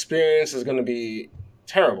my experience is going to be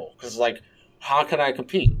terrible because, like, how can I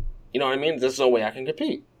compete? You know what I mean? There's no way I can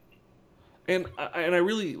compete. And I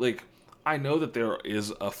really like. I know that there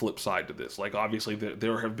is a flip side to this. Like, obviously,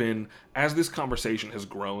 there have been, as this conversation has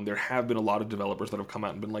grown, there have been a lot of developers that have come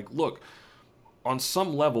out and been like, look, on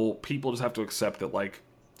some level, people just have to accept that like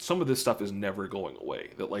some of this stuff is never going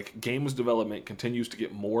away. That like games development continues to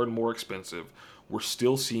get more and more expensive. We're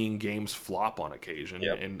still seeing games flop on occasion,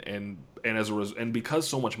 Yep. and as a and because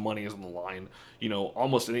so much money is on the line,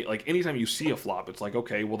 almost anytime you see a flop, it's like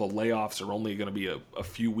okay, well the layoffs are only going to be a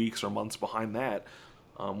few weeks or months behind that.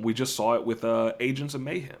 We just saw it with Agents of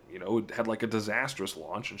Mayhem. It had like a disastrous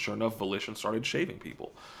launch, and sure enough, Volition started shaving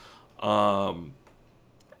people. Um,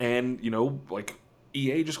 and like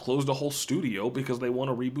EA just closed a whole studio because they want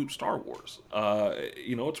to reboot Star Wars.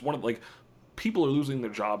 It's one of like people are losing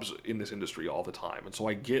their jobs in this industry all the time, and so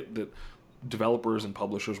I get that developers and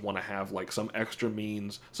publishers want to have like some extra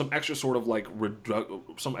means, some extra sort of like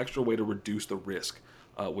some extra way to reduce the risk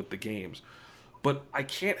with the games. But I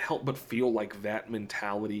can't help but feel like that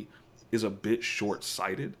mentality is a bit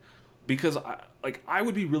short-sighted because I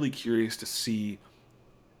would be really curious to see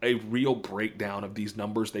a real breakdown of these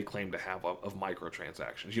numbers they claim to have of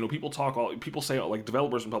microtransactions. People say like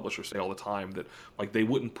developers and publishers say all the time that like they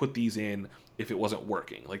wouldn't put these in if it wasn't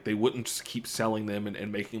working. Like they wouldn't just keep selling them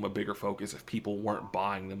and making them a bigger focus if people weren't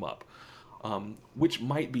buying them up, which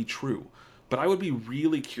might be true. But I would be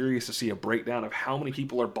really curious to see a breakdown of how many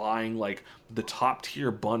people are buying like the top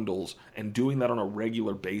tier bundles and doing that on a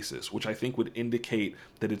regular basis, which I think would indicate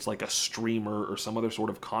that it's like a streamer or some other sort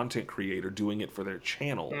of content creator doing it for their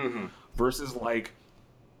channel Mm-hmm. versus like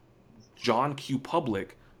John Q.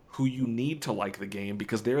 Public, who you need to like the game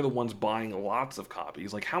because they're the ones buying lots of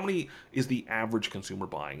copies. Like, how many is the average consumer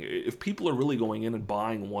buying? If people are really going in and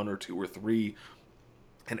buying one or two or three,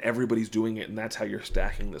 and everybody's doing it, and that's how you're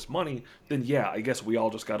stacking this money, then yeah, I guess we all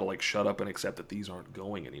just got to like shut up and accept that these aren't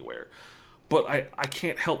going anywhere. But I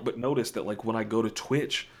can't help but notice that like when I go to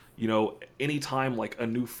Twitch, anytime like a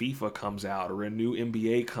new FIFA comes out or a new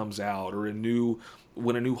NBA comes out or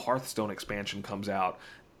when a new Hearthstone expansion comes out,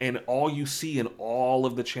 and all you see in all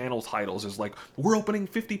of the channel titles is like, we're opening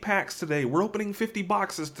 50 packs today, we're opening 50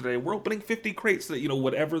 boxes today, we're opening 50 crates today.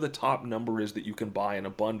 Whatever the top number is that you can buy in a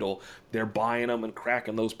bundle, they're buying them and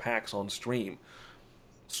cracking those packs on stream.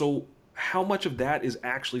 So how much of that is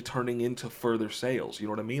actually turning into further sales? You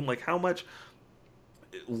know what I mean? Like how much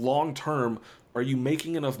long term are you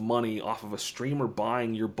making enough money off of a streamer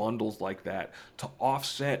buying your bundles like that to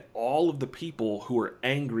offset all of the people who are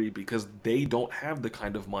angry because they don't have the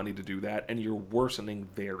kind of money to do that, and you're worsening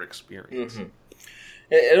their experience? Mm-hmm.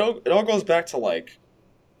 It all goes back to like,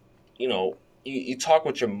 you talk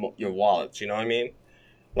with your wallets. You know what I mean?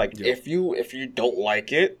 Like Yep. if you don't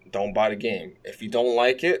like it, don't buy the game. If you don't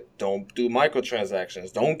like it, don't do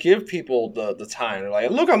microtransactions. Don't give people the time. They're like,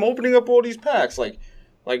 look, I'm opening up all these packs. Like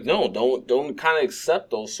no, don't kind of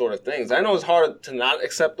accept those sort of things. I know it's hard to not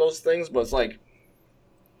accept those things, but it's like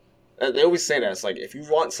they always say that. It's like if you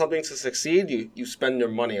want something to succeed, you spend your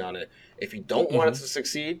money on it. If you don't want it Mm-hmm. to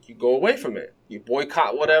succeed, you go away from it. You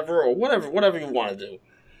boycott whatever or whatever you want to do.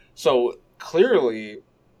 So clearly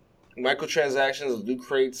microtransactions, loot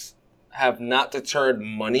crates have not deterred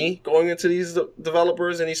money going into these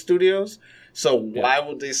developers and these studios. So Yeah. why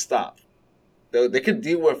would they stop? They could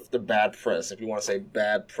deal with the bad press, if you want to say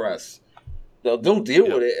bad press. They'll deal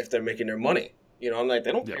Yep. with it if they're making their money. I'm like,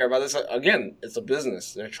 they don't Yep. care about this. Again, it's a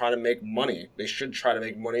business. They're trying to make money. They should try to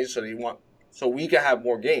make money so we can have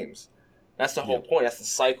more games. That's the whole Yep. point. That's the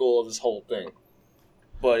cycle of this whole thing.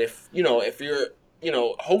 But if you're,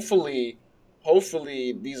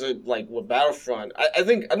 hopefully these are like with Battlefront. I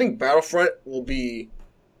think Battlefront will be.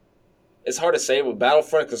 It's hard to say with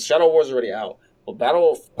Battlefront because Shadow War is already out. But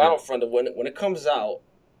Yep. Battlefront when it comes out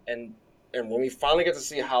and when we finally get to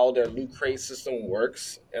see how their loot crate system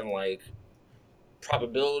works and like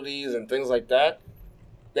probabilities and things like that,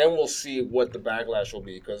 then we'll see what the backlash will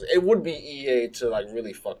be because it would be EA to like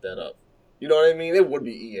really fuck that up. You know what I mean? It would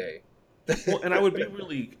be EA. Well, and I would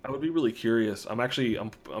be really curious.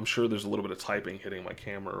 I'm sure there's a little bit of typing hitting my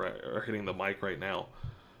camera or hitting the mic right now.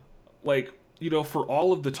 Like, for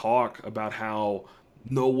all of the talk about how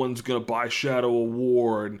no one's gonna buy Shadow of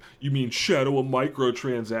War and you mean Shadow of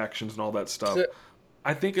microtransactions and all that stuff,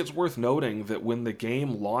 I think it's worth noting that when the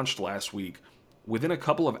game launched last week, within a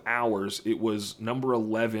couple of hours, it was number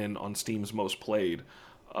 11 on Steam's most played.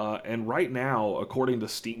 And right now, according to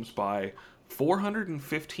Steam Spy,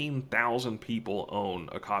 415,000 people own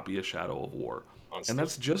a copy of Shadow of War, On and Steam.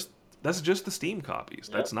 that's just the Steam copies.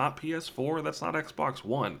 Yep. That's not PS4. That's not Xbox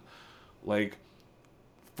One. Like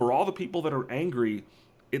for all the people that are angry,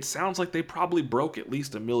 it sounds like they probably broke at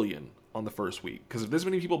least 1 million on the first week. Because if this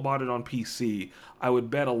many people bought it on PC, I would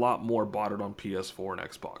bet a lot more bought it on PS4 and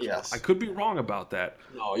Xbox One. I Yes. could be wrong about that,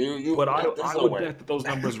 No, you. but There's I no would way. bet that those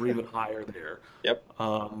numbers are even higher there. Yep.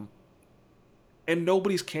 Um, and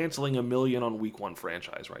nobody's canceling 1 million on week one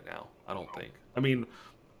franchise right now. I don't think. I mean,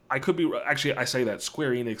 I could be actually. I say that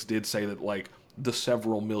Square Enix did say that like the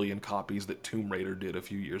several million copies that Tomb Raider did a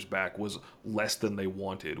few years back was less than they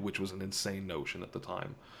wanted, which was an insane notion at the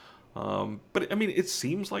time. But I mean, it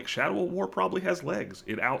seems like Shadow of War probably has legs.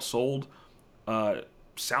 It outsold uh,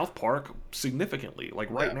 South Park significantly. Like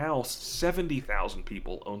right Yeah. now, 70,000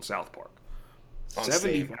 people own South Park. On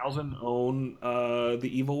Seventy Steam. thousand own The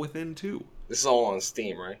Evil Within too. This is all on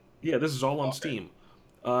Steam, right? Yeah, this is all on Okay. Steam.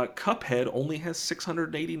 Cuphead only has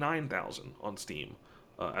 689,000 on Steam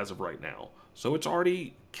as of right now, so it's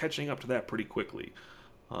already catching up to that pretty quickly.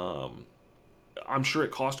 Um, I'm sure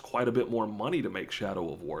it cost quite a bit more money to make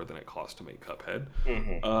Shadow of War than it cost to make Cuphead,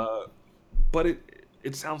 Mm-hmm. uh, but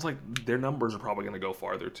it sounds like their numbers are probably going to go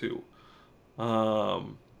farther too.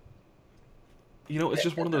 Um, it's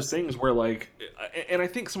just one of those That's things where like, and I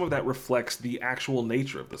think some of that reflects the actual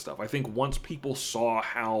nature of the stuff. I think once people saw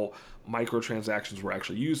how microtransactions were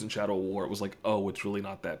actually used in Shadow War, it was like, oh, it's really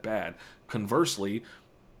not that bad. Conversely,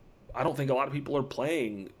 I don't think a lot of people are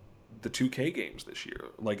playing the 2K games this year,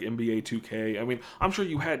 like NBA 2K. I mean, I'm sure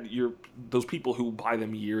you had those people who buy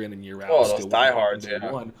them year in and year out oh, those still when they open diehards. day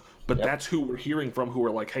Yeah. one, but Yep. that's who we're hearing from who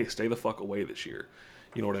are like, hey, stay the fuck away this year.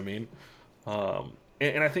 You know what I mean?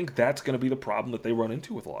 And I think that's going to be the problem that they run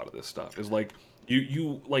into with a lot of this stuff is like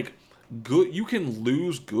you like good you can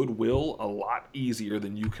lose goodwill a lot easier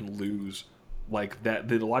than you can lose like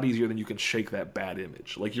that a lot easier than you can shake that bad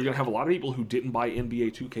image. Like you're going to have a lot of people who didn't buy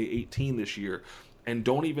NBA 2K18 this year and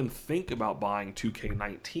don't even think about buying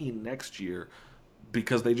 2K19 next year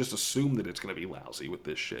because they just assume that it's going to be lousy with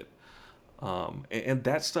this shit. And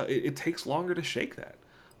that stuff, it takes longer to shake that.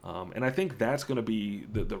 And I think that's going to be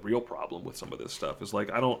the real problem with some of this stuff is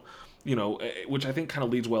like, I don't, which I think kind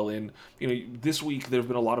of leads well in, this week there's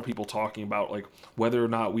been a lot of people talking about like whether or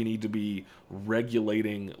not we need to be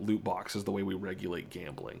regulating loot boxes the way we regulate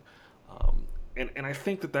gambling. And I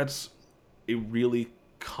think that that's a really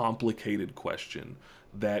complicated question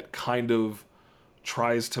that kind of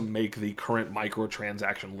tries to make the current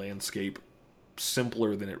microtransaction landscape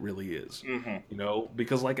simpler than it really is. Mm-hmm.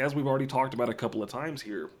 Because like as we've already talked about a couple of times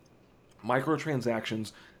here,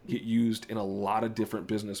 microtransactions get used in a lot of different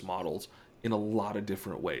business models in a lot of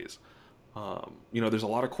different ways. There's a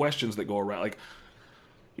lot of questions that go around. Like,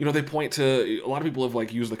 they point to a lot of people have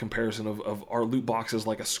like used the comparison of our loot boxes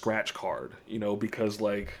like a scratch card. Because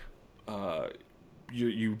like uh,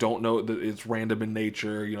 you don't know that it's random in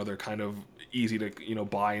nature. They're kind of easy to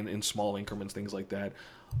buy in small increments, things like that.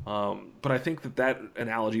 But I think that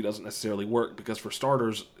analogy doesn't necessarily work because for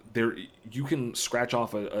starters, there you can scratch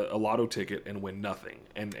off a lotto ticket and win nothing,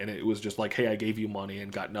 and it was just like, hey, I gave you money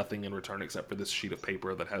and got nothing in return except for this sheet of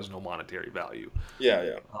paper that has no monetary value. Yeah,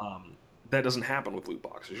 yeah. That doesn't happen with loot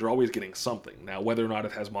boxes. You're always getting something. Now, whether or not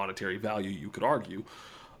it has monetary value, you could argue.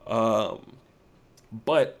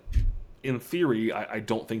 But in theory, I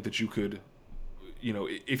don't think that you could,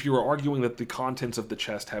 if you were arguing that the contents of the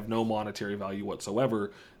chest have no monetary value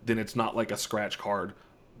whatsoever, then it's not like a scratch card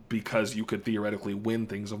because you could theoretically win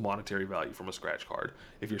things of monetary value from a scratch card.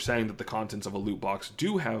 If you're saying that the contents of a loot box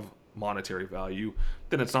do have monetary value,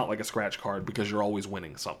 then it's not like a scratch card because you're always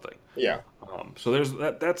winning something. Yeah. So there's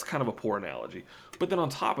that's kind of a poor analogy. But then on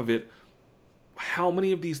top of it, how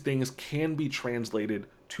many of these things can be translated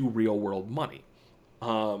to real world money?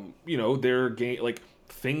 They're like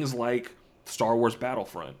things like Star Wars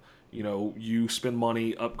Battlefront. You spend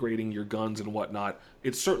money upgrading your guns and whatnot.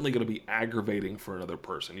 It's certainly going to be aggravating for another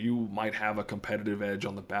person. You might have a competitive edge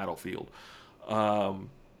on the battlefield,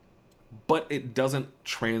 but it doesn't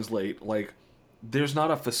translate. Like, there's not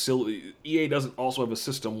a facility. EA doesn't also have a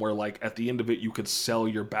system where, like, at the end of it, you could sell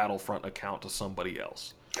your Battlefront account to somebody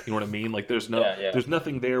else. You know what I mean? Like, Yeah. there's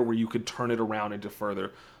nothing there where you could turn it around into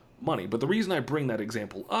further money. But the reason I bring that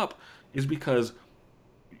example up is because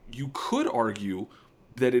you could argue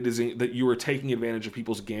that that you are taking advantage of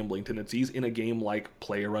people's gambling tendencies in a game like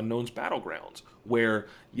PlayerUnknown's Battlegrounds, where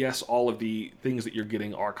yes, all of the things that you're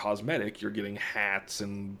getting are cosmetic. You're getting hats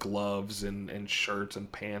and gloves and shirts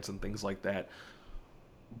and pants and things like that.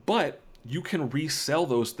 But you can resell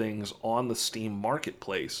those things on the Steam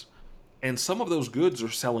marketplace, and some of those goods are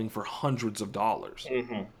selling for hundreds of dollars.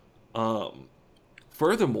 Mm-hmm.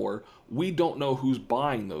 Furthermore, we don't know who's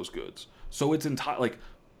buying those goods. So it's like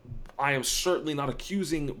I am certainly not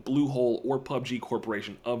accusing Bluehole or PUBG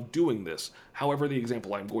Corporation of doing this. However, the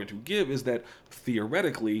example I'm going to give is that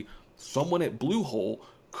theoretically, someone at Bluehole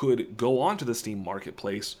could go onto the Steam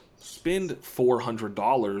marketplace, spend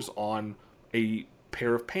 $400 on a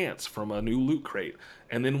pair of pants from a new loot crate,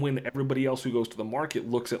 and then when everybody else who goes to the market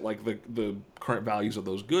looks at like the current values of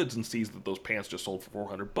those goods and sees that those pants just sold for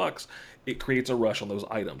 $400, it creates a rush on those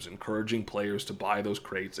items, encouraging players to buy those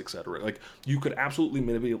crates, etc. Like, you could absolutely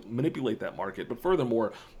manipulate that market, but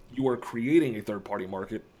furthermore, you are creating a third party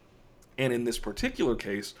market. And in this particular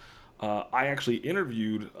case, I actually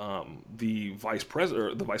interviewed the vice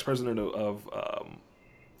president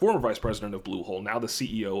former vice president of Bluehole, now the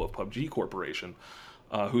CEO of PUBG Corporation,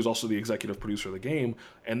 who's also the executive producer of the game,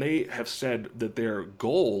 and they have said that their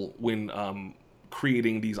goal when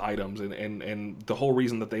creating these items and the whole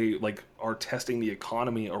reason that they like are testing the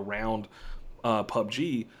economy around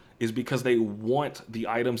PUBG is because they want the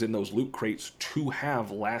items in those loot crates to have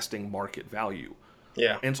lasting market value.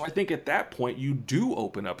 Yeah. And so I think at that point you do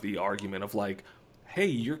open up the argument of like, hey,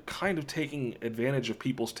 you're kind of taking advantage of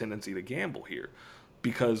people's tendency to gamble here.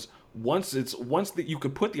 Because once that you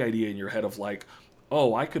could put the idea in your head of like,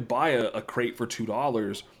 oh, I could buy a crate for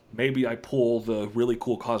 $2, maybe I pull the really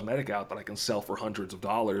cool cosmetic out that I can sell for hundreds of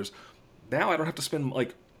dollars. Now I don't have to spend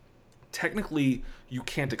like, technically you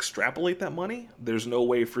can't extrapolate that money. There's no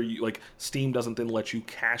way for you, like Steam doesn't then let you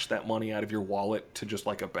cash that money out of your wallet to just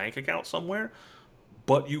like a bank account somewhere,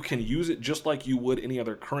 but you can use it just like you would any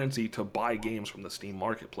other currency to buy games from the Steam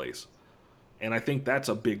marketplace. And I think that's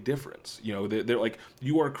a big difference. You know, they're like,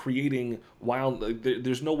 you are creating, while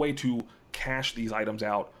there's no way to cash these items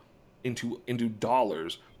out into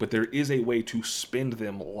dollars, but there is a way to spend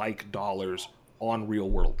them like dollars on real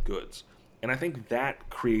world goods. And I think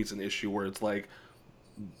that creates an issue where it's like,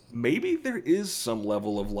 maybe there is some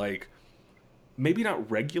level of like, maybe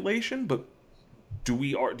not regulation, but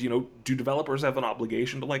do developers have an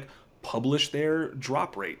obligation to like publish their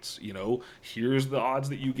drop rates? You know, here's the odds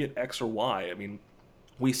that you get X or Y. I mean,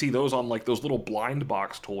 we see those on like those little blind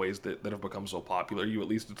box toys that have become so popular. You at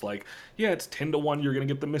least, it's like, yeah, it's 10-1 you're gonna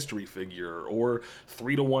get the mystery figure, or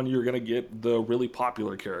 3-1 you're gonna get the really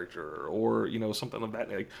popular character, or you know, something of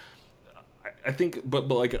that. Like, I think, but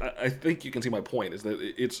like I think you can see my point is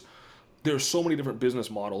that there's so many different business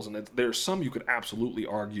models, and there's some you could absolutely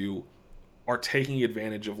argue are taking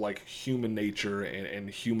advantage of like human nature and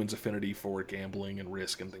humans' affinity for gambling and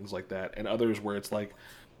risk and things like that, and others where it's like,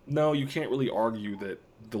 no, you can't really argue that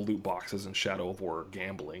the loot boxes in Shadow of War are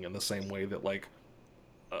gambling in the same way that like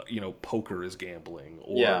poker is gambling,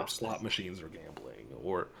 or slot machines are gambling,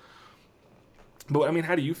 or. But I mean,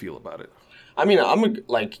 how do you feel about it? I mean,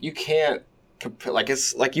 like, you can't compare, like,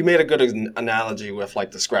 it's like you made a good analogy with like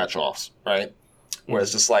the scratch offs, right? Where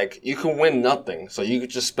it's just like, you can win nothing, so you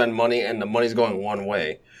could just spend money and the money's going one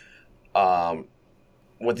way.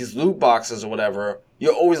 With these loot boxes or whatever,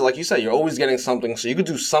 you're always, like you said, you're always getting something, so you could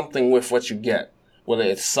do something with what you get. Whether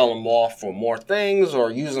it's sell them off for more things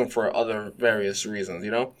or use them for other various reasons,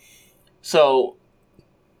 you know? So,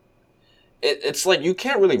 it's like, you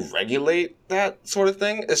can't really regulate that sort of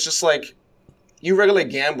thing. It's just like, you regulate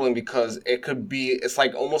gambling because it's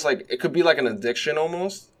like, almost like, it could be like an addiction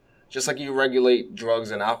almost. Just like you regulate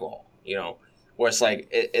drugs and alcohol, you know, where it's like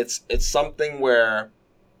it's something where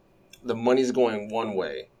the money's going one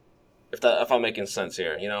way, if I'm making sense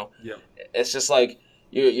here, you know. Yeah. It's just like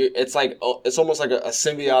it's like, it's almost like a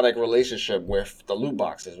symbiotic relationship with the loot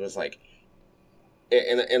boxes. Where it's like,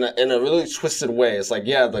 in a really twisted way, it's like,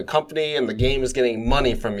 yeah, the company and the game is getting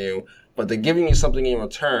money from you, but they're giving you something in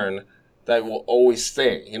return that will always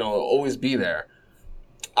stay, you know, it'll always be there.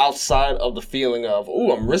 Outside of the feeling of,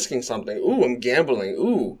 ooh, I'm risking something, ooh, I'm gambling,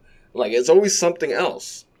 ooh, like, it's always something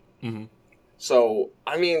else. Mm-hmm. So,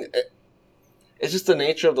 I mean, it's just the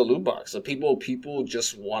nature of the loot box. So people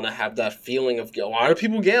just want to have that feeling of, why do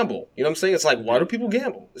people gamble? You know what I'm saying? It's like, why do people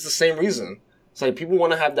gamble? It's the same reason. It's like, people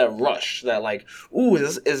want to have that rush, that like, ooh,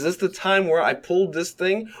 is this the time where I pulled this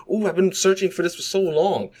thing? Ooh, I've been searching for this for so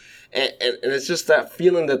long. And it's just that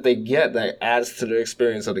feeling that they get that adds to their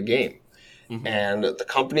experience of the game. Mm-hmm. And the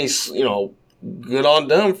companies, you know, good on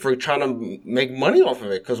them for trying to make money off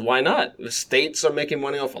of it, because why not? The states are making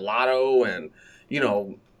money off of lotto, and, you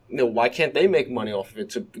know, why can't they make money off of it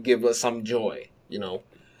to give us some joy, you know?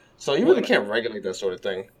 So you really can't regulate that sort of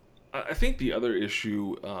thing. I think the other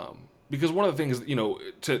issue, because one of the things, you know,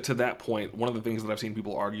 to that point, one of the things that I've seen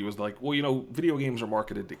people argue is like, well, you know, video games are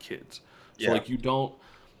marketed to kids. So, like,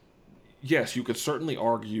 yes, you could certainly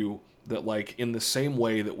argue that, like, in the same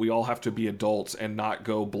way that we all have to be adults and not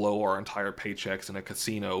go blow our entire paychecks in a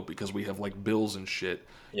casino because we have, like, bills and shit,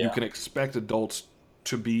 you can expect adults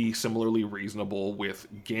to be similarly reasonable with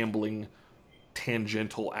gambling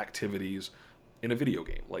tangential activities in a video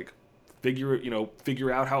game. Like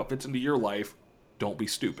figure out how it fits into your life. Don't be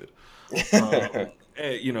stupid.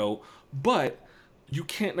 You know, but you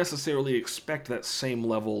can't necessarily expect that same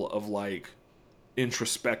level of like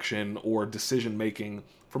introspection or decision making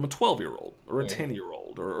from a 12-year-old or a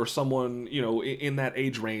 10-year-old or someone, you know, in that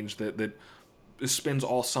age range that spends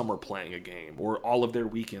all summer playing a game or all of their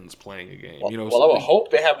weekends playing a game. You know, Well, I would hope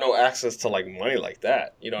they have no access to like money like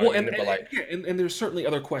that. You know what I mean? But like, yeah, and there's certainly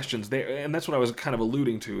other questions there, and that's what I was kind of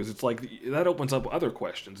alluding to. Is it's like that opens up other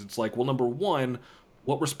questions. It's like, well, number one,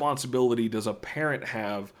 what responsibility does a parent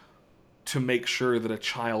have to make sure that a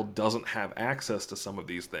child doesn't have access to some of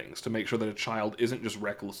these things? To make sure that a child isn't just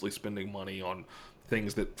recklessly spending money on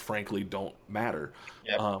things that frankly don't matter.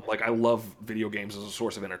 yep. Like I love video games as a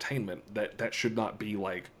source of entertainment. That should not be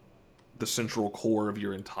like the central core of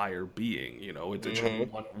your entire being. You know, it should be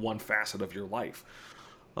one facet of your life.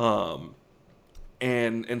 Um,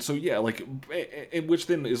 and so yeah, like, which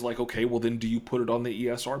then is like, okay, well then do you put it on the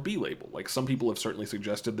ESRB label? Like some people have certainly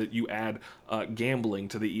suggested that you add gambling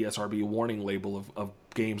to the ESRB warning label of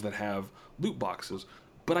games that have loot boxes,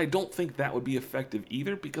 but I don't think that would be effective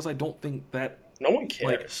either, because I don't think that No one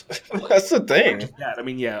cares. Like, that's the thing. that. I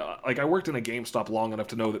mean, yeah, like I worked in a GameStop long enough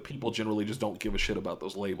to know that people generally just don't give a shit about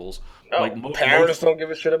those labels. No, Like parents don't give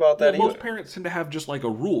a shit about that most either. parents tend to have just like a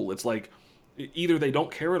rule. It's like either they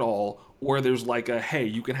don't care at all, or there's like a, hey,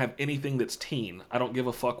 you can have anything that's teen. I don't give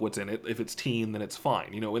a fuck what's in it. If it's teen, then it's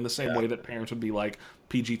fine. You know, in the same way that parents would be like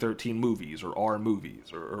PG-13 movies or R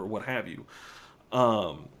movies or what have you.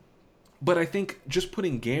 But I think just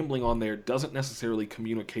putting gambling on there doesn't necessarily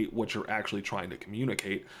communicate what you're actually trying to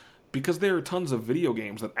communicate, because there are tons of video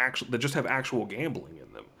games that just have actual gambling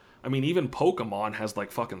in them. I mean, even Pokemon has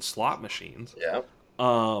like fucking slot machines. Yeah.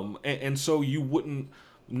 And so you wouldn't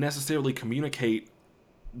necessarily communicate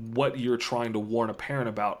what you're trying to warn a parent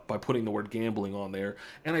about by putting the word gambling on there.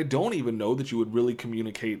 And I don't even know that you would really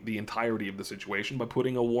communicate the entirety of the situation by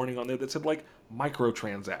putting a warning on there that said like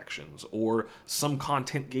microtransactions or some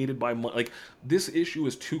content gated by like this issue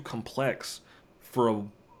is too complex for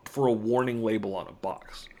a warning label on a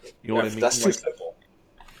box. You know what I mean? That's too Like, simple.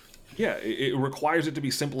 yeah, it requires it to be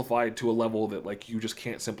simplified to a level that like you just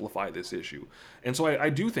can't simplify this issue. And so I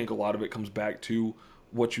do think a lot of it comes back to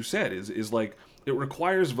what you said is like it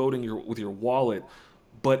requires voting with your wallet,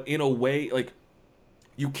 but in a way like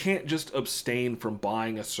you can't just abstain from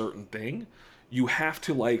buying a certain thing. You have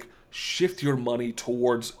to like shift your money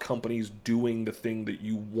towards companies doing the thing that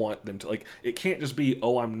you want them to. Like it can't just be,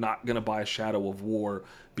 oh, I'm not going to buy Shadow of War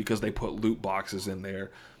because they put loot boxes in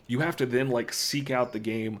there. You have to then like seek out the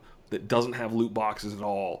game that doesn't have loot boxes at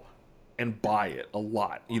all and buy it a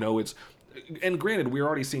lot. You know, and granted, we're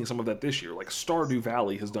already seeing some of that this year. Like Stardew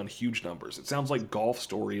Valley has done huge numbers. It sounds like Golf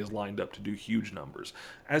Story is lined up to do huge numbers.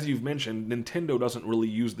 As you've mentioned, Nintendo doesn't really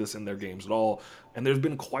use this in their games at all, and there's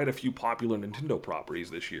been quite a few popular Nintendo properties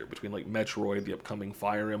this year, between like Metroid, the upcoming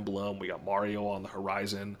Fire Emblem, we got Mario on the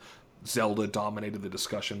horizon, Zelda dominated the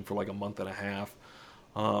discussion for like a month and a half.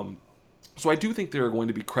 So I do think there are going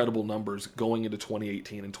to be credible numbers going into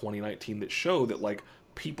 2018 and 2019 that show that like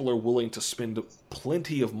people are willing to spend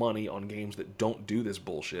plenty of money on games that don't do this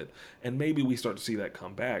bullshit, and maybe we start to see that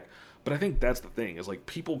come back. But I think that's the thing, is like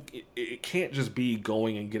people, it can't just be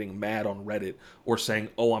going and getting mad on Reddit or saying,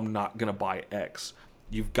 oh, I'm not gonna buy X.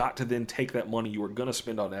 You've got to then take that money you were gonna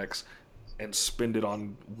spend on X and spend it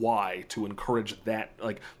on Y to encourage that,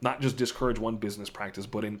 like not just discourage one business practice,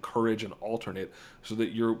 but encourage an alternate, so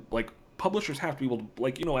that you're like, publishers have to be able to,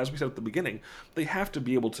 like, you know, as we said at the beginning, they have to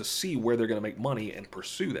be able to see where they're going to make money and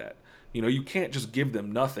pursue that. You know, you can't just give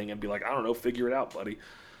them nothing and be like, I don't know, figure it out, buddy.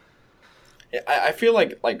 Yeah, I feel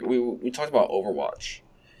like we talked about Overwatch,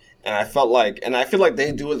 and I feel like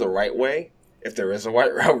they do it the right way, if there is a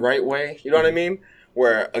right way. You know what I mean?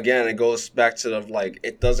 Where again, it goes back to the like,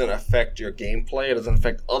 it doesn't affect your gameplay, it doesn't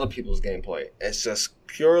affect other people's gameplay. It's just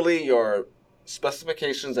purely your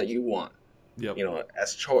specifications that you want. Yep. You know,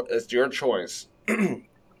 as your choice. And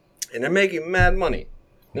they're making mad money.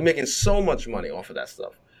 They're making so much money off of that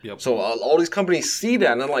stuff. Yep. So all these companies see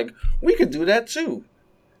that and they're like, we could do that too.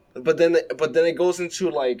 But then it goes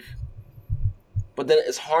into like, but then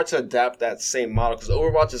it's hard to adapt that same model, because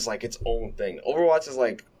Overwatch is like its own thing. Overwatch is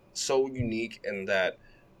like so unique in that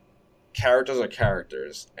characters are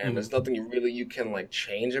characters, and there's nothing you can like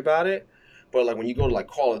change about it. But like when you go to like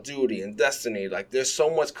Call of Duty and Destiny, like there's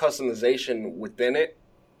so much customization within it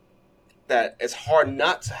that it's hard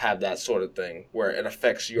not to have that sort of thing where it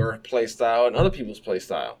affects your play style and other people's play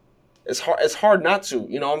style. It's hard not to.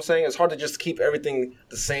 You know what I'm saying? It's hard to just keep everything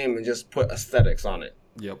the same and just put aesthetics on it.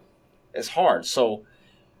 Yep. It's hard. So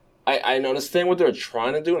I understand what they're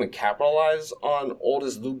trying to do and to capitalize on all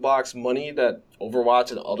this loot box money that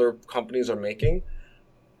Overwatch and other companies are making.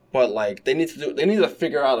 But like they need to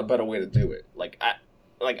figure out a better way to do it.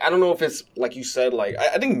 I don't know if it's like you said, like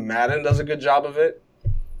I think Madden does a good job of it,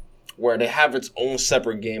 where they have its own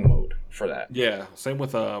separate game mode for that. Yeah, same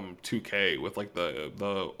with 2K with like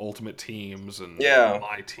the ultimate teams and Yeah.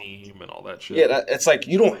 my team and all that shit. Yeah, it's like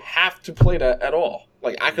you don't have to play that at all.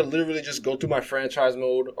 Like I could literally just go through my franchise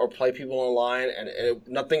mode or play people online, and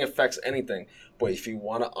nothing affects anything. But if you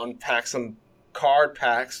want to unpack some card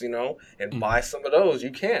packs, and buy some of those, you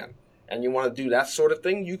can. And you want to do that sort of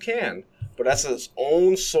thing, you can. But that's its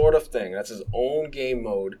own sort of thing. That's its own game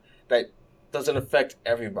mode that doesn't affect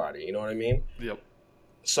everybody. You know what I mean? Yep.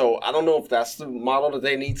 So I don't know if that's the model that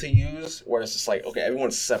they need to use, where it's just like, okay,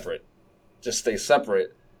 everyone's separate, just stay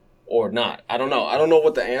separate, or not. I don't know. I don't know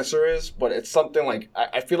what the answer is, but it's something like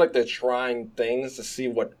I feel like they're trying things to see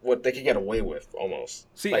what they can get away with, almost.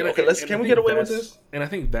 See, like, and okay, can we get away with this? And I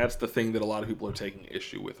think that's the thing that a lot of people are taking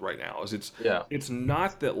issue with right now. Is it's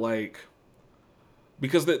not that like,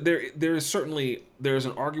 because there is certainly there's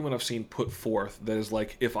an argument I've seen put forth that is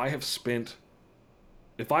like, if I spent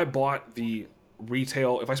the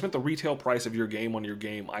retail price of your game on your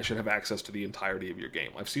game, I should have access to the entirety of your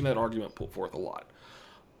game. I've seen that argument put forth a lot.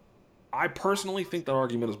 I personally think that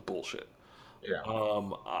argument is bullshit. Yeah.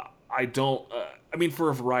 I don't. I mean, for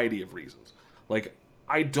a variety of reasons. Like,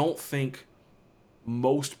 I don't think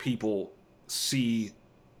most people see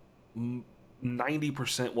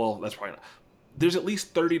 90%. Well, that's probably not. There's at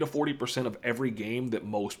least 30 to 40% of every game that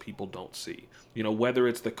most people don't see. Whether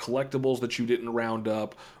it's the collectibles that you didn't round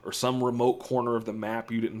up, or some remote corner of the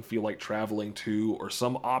map you didn't feel like traveling to, or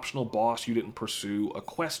some optional boss you didn't pursue, a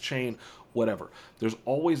quest chain, whatever. There's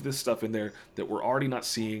always this stuff in there that we're already not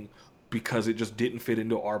seeing because it just didn't fit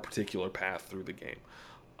into our particular path through the game.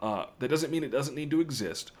 That doesn't mean it doesn't need to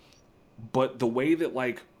exist, but the way that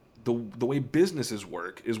like the way businesses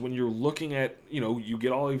work is when you're looking at, you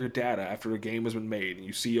get all of your data after a game has been made, and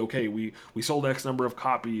you see, okay, we sold X number of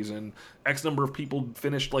copies, and X number of people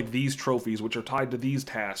finished like these trophies, which are tied to these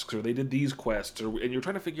tasks, or they did these quests, and you're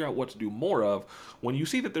trying to figure out what to do more of. When you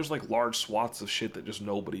see that there's like large swaths of shit that just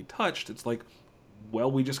nobody touched, it's like,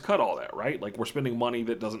 well, we just cut all that, right? Like, we're spending money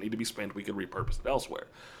that doesn't need to be spent. We could repurpose it elsewhere.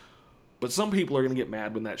 But some people are going to get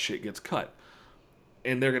mad when that shit gets cut.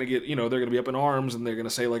 And they're gonna get, they're gonna be up in arms, and they're gonna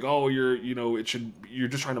say like, oh, you're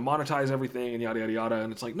just trying to monetize everything and yada yada yada.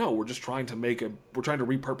 And it's like, no, we're trying to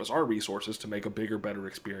repurpose our resources to make a bigger, better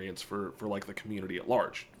experience for like the community at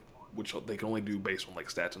large, which they can only do based on like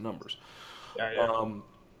stats and numbers. Yeah.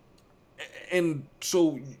 And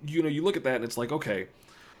so you look at that and it's like, okay,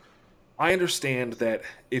 I understand that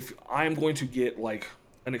if I'm going to get like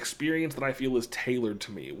an experience that I feel is tailored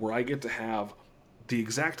to me, where I get to have the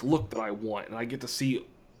exact look that I want, and I get to see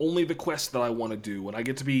only the quests that I want to do, and I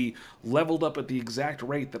get to be leveled up at the exact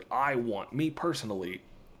rate that I want, me personally,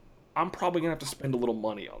 I'm probably going to have to spend a little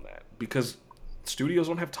money on that, because studios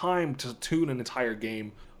don't have time to tune an entire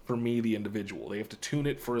game for me, the individual. They have to tune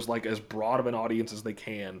it for as broad of an audience as they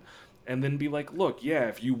can, and then be like, look, yeah,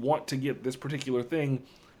 if you want to get this particular thing,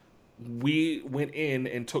 we went in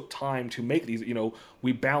and took time to make these.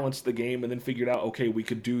 We balanced the game and then figured out, okay, we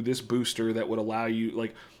could do this booster that would allow you,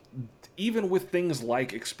 like, even with things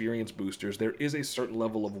like experience boosters, there is a certain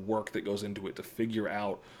level of work that goes into it to figure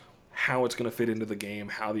out how it's going to fit into the game,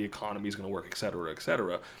 how the economy is going to work, etc.,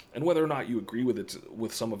 etc. And whether or not you agree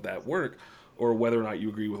with some of that work, or whether or not you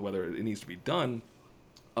agree with whether it needs to be done,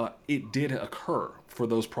 it did occur for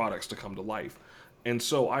those products to come to life. And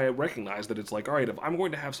so I recognize that it's like, all right, if I'm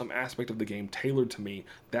going to have some aspect of the game tailored to me,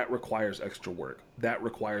 that requires extra work. That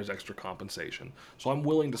requires extra compensation. So I'm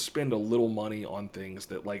willing to spend a little money on things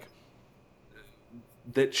that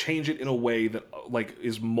that change it in a way that like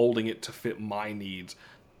is molding it to fit my needs,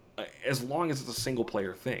 as long as it's a single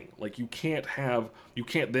player thing. Like, you can't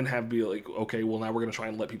then be like, okay, well, now we're going to try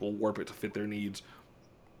and let people warp it to fit their needs.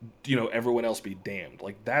 Everyone else be damned.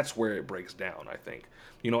 Like, that's where it breaks down, I think.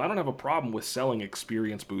 I don't have a problem with selling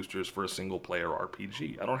experience boosters for a single player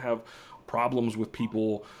RPG. I don't have problems with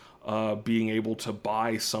people being able to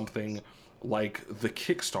buy something like the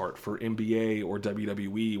Kickstart for NBA or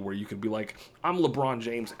WWE, where you could be like, I'm LeBron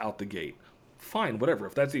James out the gate. Fine, whatever.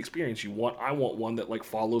 If that's the experience you want, I want one that like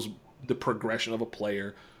follows the progression of a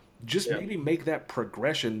player. Just maybe make that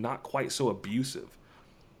progression not quite so abusive.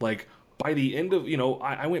 Like, by the end of,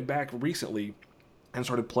 I went back recently and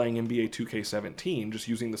started playing NBA 2K17, just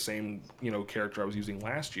using the same, character I was using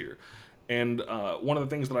last year. And one of the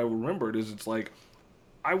things that I remembered is it's like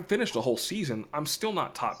I finished a whole season. I'm still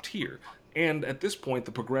not top tier. And at this point,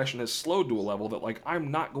 the progression has slowed to a level that like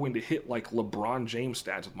I'm not going to hit like LeBron James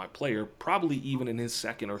stats with my player, probably even in his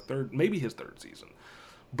second or third, maybe his third season.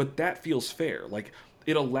 But that feels fair. Like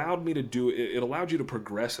it allowed me to do it. It allowed you to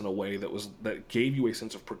progress in a way that gave you a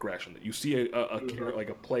sense of progression. That you see like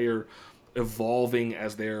a player evolving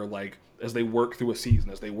as they're like as they work through a season,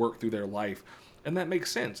 as they work through their life, and that makes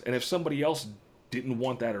sense. And if somebody else didn't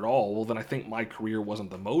want that at all, well, then I think my career wasn't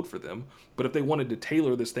the mode for them. But if they wanted to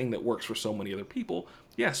tailor this thing that works for so many other people,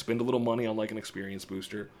 yeah, spend a little money on like an experience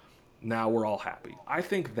booster. Now we're all happy. I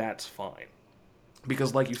think that's fine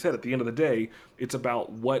because like you said at the end of the day it's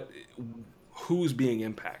about who's being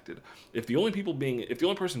impacted. If the only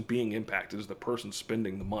person being impacted is the person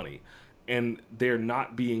spending the money and they're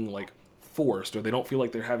not being like forced or they don't feel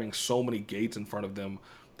like they're having so many gates in front of them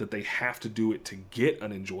that they have to do it to get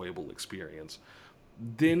an enjoyable experience,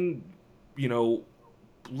 then you know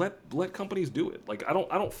let companies do it. Like I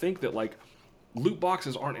don't think that like loot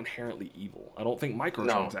boxes aren't inherently evil. I don't think No.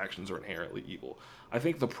 microtransactions are inherently evil. I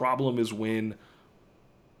think the problem is when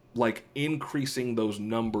like increasing those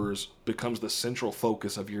numbers becomes the central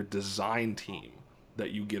focus of your design team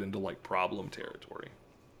that you get into like problem territory.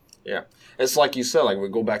 Yeah, it's like you said. Like we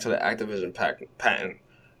go back to the Activision patent.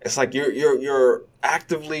 It's like you're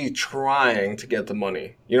actively trying to get the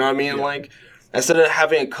money. You know what I mean? Yeah. Like instead of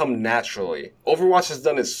having it come naturally. Overwatch has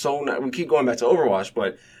done it so. We keep going back to Overwatch,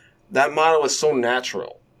 but that model is so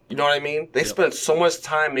natural. You know what I mean? They Yep. spent so much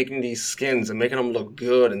time making these skins and making them look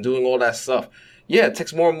good and doing all that stuff. Yeah, it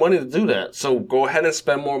takes more money to do that. So go ahead and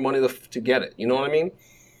spend more money to get it. You know what I mean?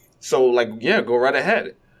 So like, yeah, go right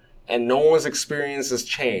ahead. And no one's experience has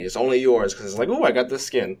changed. It's only yours because it's like, oh, I got this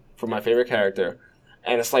skin for my favorite character,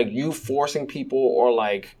 and it's like you forcing people or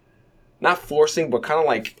like not forcing, but kind of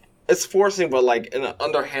like it's forcing, but like in an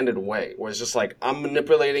underhanded way, where it's just like I'm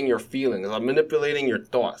manipulating your feelings, I'm manipulating your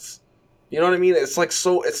thoughts. You know what I mean? It's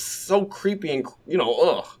so creepy and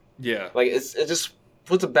ugh. Yeah. Like it just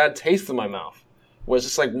puts a bad taste in my mouth. Where it's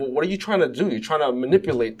just like, well, what are you trying to do? You're trying to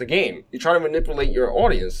manipulate the game. You're trying to manipulate your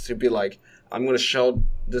audience to be like, I'm going to shell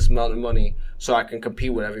this amount of money so I can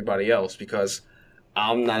compete with everybody else because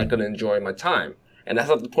I'm not going to enjoy my time. And that's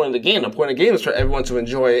not the point of the game. The point of the game is for everyone to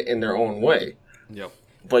enjoy it in their own way. Yep.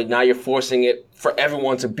 But now you're forcing it for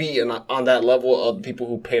everyone to be on that level of people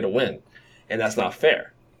who pay to win. And that's not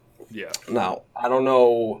fair. Yeah. Now, I don't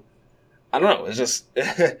know. It's just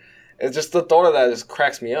it's just the thought of that just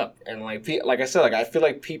cracks me up. And like I said, like I feel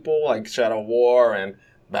like people like Shadow War and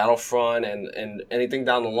Battlefront and anything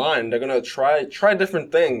down the line, they're gonna try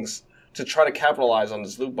different things to try to capitalize on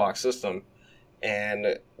this loot box system.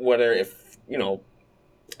 And whether if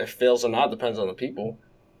it fails or not depends on the people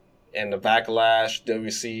and the backlash they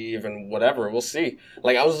receive and whatever. We'll see.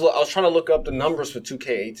 Like I was trying to look up the numbers for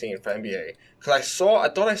 2K18 for NBA because I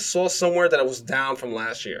thought I saw somewhere that it was down from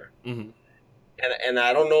last year. Mm-hmm. And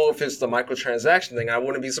I don't know if it's the microtransaction thing. I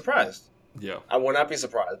wouldn't be surprised. Yeah. I would not be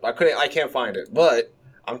surprised. I can't find it. But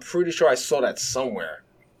I'm pretty sure I saw that somewhere.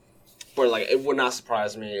 Where like it would not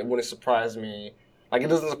surprise me. It wouldn't surprise me. Like it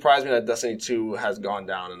doesn't surprise me that Destiny 2 has gone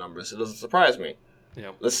down in numbers. It doesn't surprise me.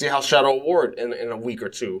 Yep. Let's see how Shadow War in a week or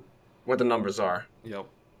two, what the numbers are. Yep.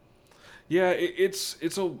 Yeah, it's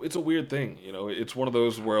a weird thing, you know. It's one of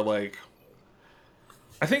those where like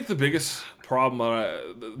I think the biggest problem,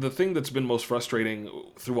 the thing that's been most frustrating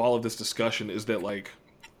through all of this discussion is that like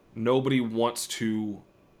nobody wants to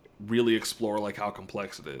really explore like how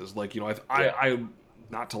complex it is. Like you know, Yeah. I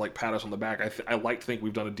not to like pat us on the back. I like to think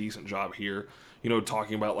we've done a decent job here. You know,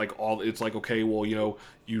 talking about like all it's like okay, well you know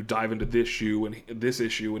you dive into this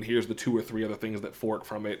issue and here's the two or three other things that fork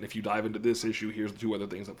from it, and if you dive into this issue, here's the two other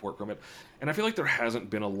things that fork from it. And I feel like there hasn't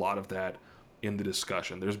been a lot of that in the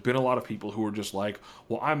discussion. There's been a lot of people who are just like,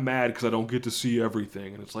 well, I'm mad because I don't get to see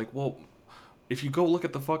everything, and it's like, well, if you go look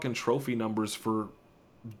at the fucking trophy numbers for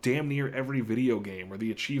damn near every video game or the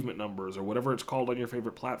achievement numbers or whatever it's called on your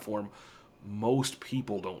favorite platform, most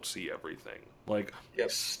people don't see everything. Like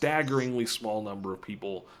Yep. staggeringly small number of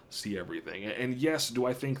people see everything. And yes, do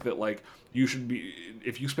I think that like you should be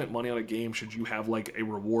if you spent money on a game, should you have like a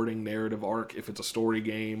rewarding narrative arc if it's a story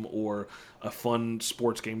game or a fun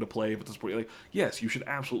sports game to play if it's a sport like yes, you should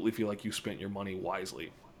absolutely feel like you spent your money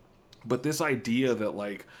wisely. But this idea that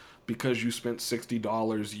like because you spent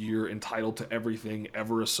 $60, you're entitled to everything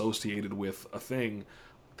ever associated with a thing,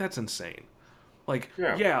 that's insane. Like,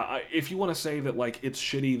 Yeah. yeah, if you want to say that like it's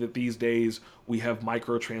shitty that these days we have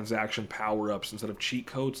microtransaction power-ups instead of cheat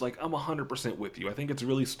codes, like I'm 100% with you. I think it's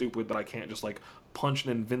really stupid that I can't just like punch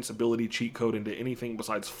an invincibility cheat code into anything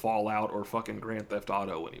besides Fallout or fucking Grand Theft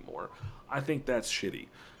Auto anymore. I think that's shitty.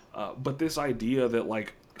 But this idea that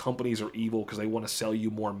like companies are evil because they want to sell you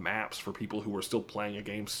more maps for people who are still playing a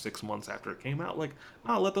game 6 months after it came out, like,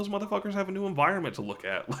 oh, let those motherfuckers have a new environment to look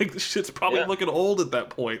at. Like, this shit's probably Yeah. looking old at that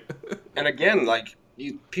point. And again, like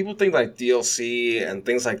people think like DLC and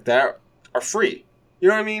things like that are free. You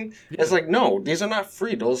know what I mean? Yeah. It's like no, these are not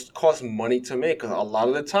free. Those cost money to make. 'Cause a lot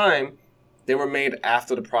of the time, they were made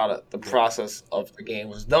after the process of the game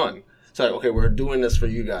was done. So like, okay, we're doing this for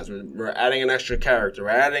you guys. We're adding an extra character. We're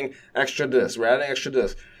adding extra this. We're adding extra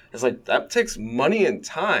this. It's like that takes money and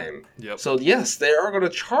time. Yep. So yes, they are going to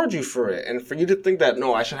charge you for it. And for you to think that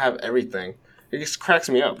no, I should have everything, it just cracks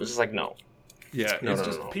me up. It's just like no. Yeah, No, it's no,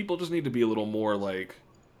 just no. people just need to be a little more like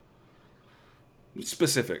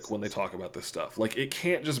specific when they talk about this stuff. Like it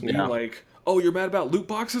can't just be Yeah. like, "Oh, you're mad about loot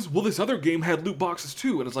boxes? Well, this other game had loot boxes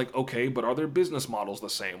too." And it's like, "Okay, but are their business models the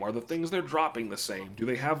same? Are the things they're dropping the same? Do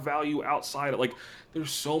they have value outside of like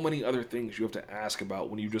there's so many other things you have to ask about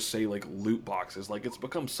when you just say like loot boxes. Like it's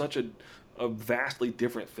become such a vastly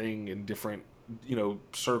different thing in different,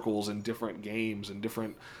 circles and different games and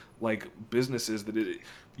different like businesses that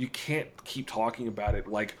you can't keep talking about it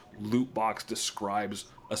like loot box describes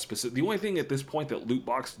a specific. The only thing at this point that loot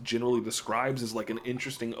box generally describes is like an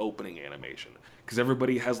interesting opening animation because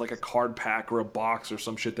everybody has like a card pack or a box or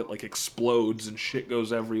some shit that like explodes and shit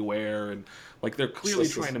goes everywhere and like they're clearly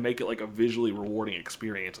trying to make it like a visually rewarding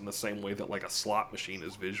experience in the same way that like a slot machine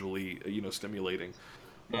is visually stimulating.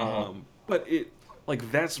 But it like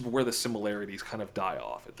that's where the similarities kind of die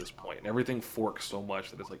off at this point. And everything forks so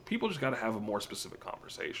much that it's like people just got to have a more specific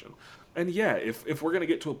conversation. And yeah, if we're gonna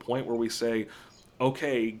get to a point where we say,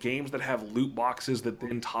 okay, games that have loot boxes that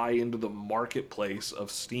then tie into the marketplace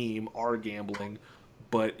of Steam are gambling,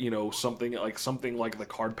 but something like the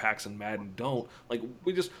card packs in Madden don't. Like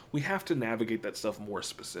we have to navigate that stuff more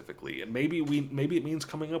specifically, and maybe it means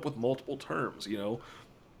coming up with multiple terms.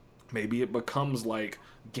 Maybe it becomes like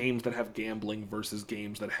games that have gambling versus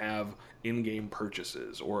games that have in-game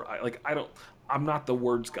purchases, or I don't. I'm not the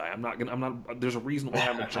words guy. I'm not. There's a reason why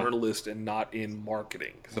I'm a journalist and not in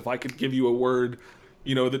marketing. Because if I could give you a word,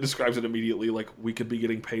 that describes it immediately, like we could be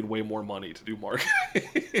getting paid way more money to do marketing.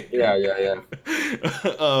 Yeah.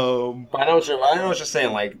 um, I know what you're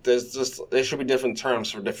saying. Like, there should be different terms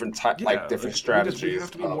for different different strategies. We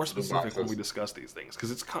have to be more loot specific when boxes. we discuss these things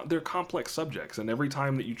because they're complex subjects, and every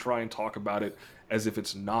time that you try and talk about it as if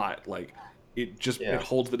it's not, like it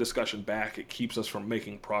holds the discussion back. It keeps us from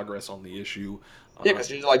making progress on the issue. Yeah,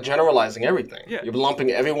 because you're like generalizing everything. Yeah. You're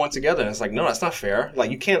lumping everyone together, and it's like, no, that's not fair.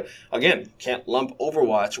 Like, you can't lump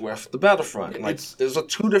Overwatch with the Battlefront. Like, there's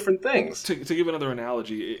two different things. To give another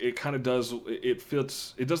analogy, it kind of does. It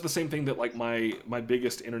does the same thing that like my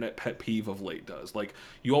biggest internet pet peeve of late does. Like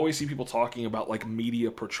you always see people talking about like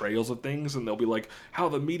media portrayals of things, and they'll be like how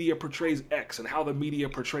the media portrays X and how the media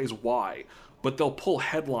portrays Y, but they'll pull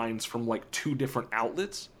headlines from like two different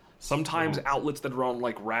outlets. Sometimes outlets that are on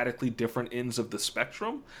like radically different ends of the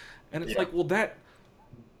spectrum, and it's like, well,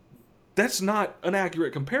 that's not an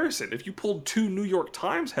accurate comparison. If you pulled two New York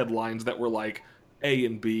Times headlines that were like A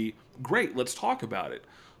and B, great, let's talk about it.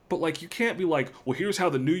 But like you can't be like, well, here's how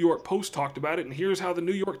the New York Post talked about it, and here's how the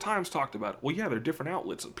New York Times talked about it. Well, yeah, they're different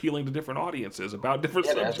outlets appealing to different audiences about different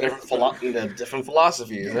subjects. They have different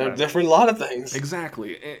philosophies. Yeah. They have different lot of things.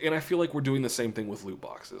 Exactly, and I feel like we're doing the same thing with loot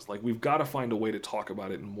boxes. Like we've got to find a way to talk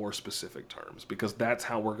about it in more specific terms because that's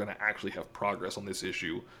how we're going to actually have progress on this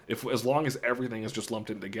issue. As long as everything is just lumped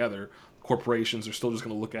in together, corporations are still just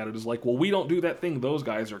going to look at it as like, well, we don't do that thing those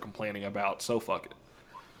guys are complaining about, so fuck it.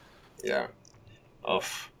 Yeah.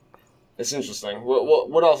 It's interesting.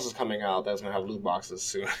 What else is coming out that's going to have loot boxes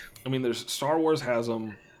soon? I mean, there's Star Wars has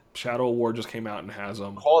them. Shadow War just came out and has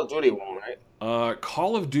them. Call of Duty won't, right?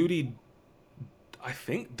 Call of Duty, I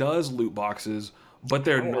think, does loot boxes, but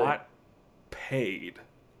they're not paid.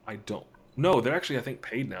 I don't. No, they're actually, I think,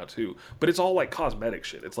 paid now, too. But it's all, like, cosmetic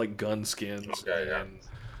shit. It's, like, gun skins and,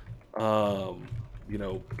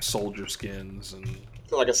 soldier skins and...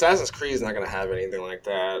 So, like, Assassin's Creed is not going to have anything like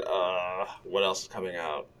that. What else is coming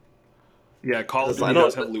out? Yeah, Call of Duty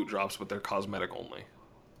does have loot drops, but they're cosmetic only.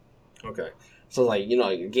 Okay. So, like,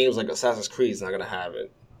 games like Assassin's Creed is not going to have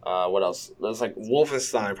it. What else? There's, like,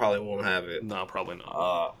 Wolfenstein probably won't have it. No, probably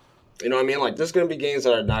not. You know what I mean? Like, there's going to be games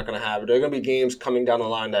that are not going to have it. There are going to be games coming down the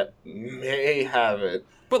line that may have it.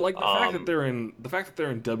 But like the fact that they're in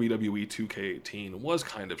WWE 2K18 was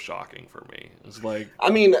kind of shocking for me. It's like, I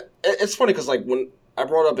mean, it's funny because like when I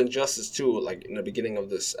brought up Injustice 2, like in the beginning of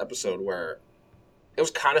this episode, where it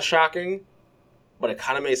was kind of shocking, but it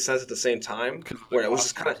kind of made sense at the same time. Where it was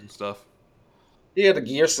just kind of stuff. Yeah, the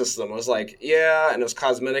gear system. It was like, yeah, and it was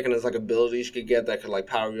cosmetic, and there's like abilities you could get that could like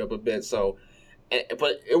power you up a bit. So,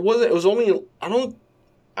 but it wasn't. It was only. I don't.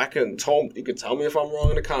 You could tell me if I'm wrong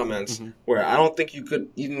in the comments. Mm-hmm. Where I don't think you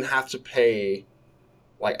didn't have to pay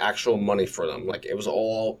like actual money for them. Like it was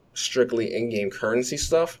all strictly in-game currency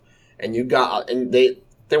stuff, and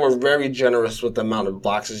they were very generous with the amount of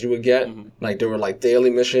boxes you would get. Mm-hmm. Like there were like daily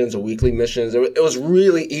missions or weekly missions. It was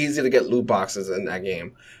really easy to get loot boxes in that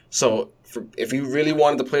game. So if you really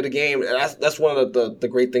wanted to play the game, that's one of the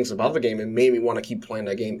great things about the game. It made me want to keep playing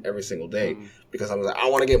that game every single day because I was like, I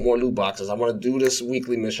want to get more loot boxes. I want to do this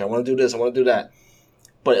weekly mission. I want to do this. I want to do that.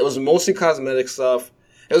 But it was mostly cosmetic stuff.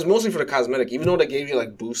 It was mostly for the cosmetic, even though they gave you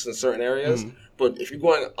like boosts in certain areas. Mm-hmm. But if you're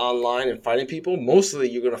going online and fighting people, mostly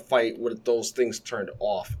you're going to fight with those things turned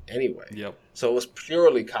off anyway. Yep. So it was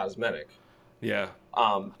purely cosmetic. Yeah.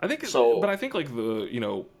 I think so, but I think like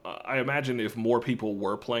I imagine if more people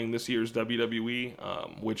were playing this year's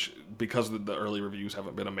WWE, which because the early reviews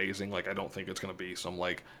haven't been amazing, like I don't think it's going to be some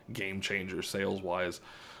like game changer sales wise.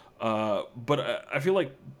 But I feel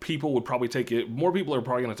like people would probably more people are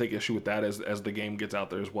probably going to take issue with that as the game gets out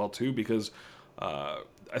there as well too, because I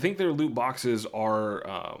think their loot boxes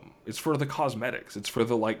are it's for the cosmetics, it's for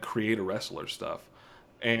the like create a wrestler stuff.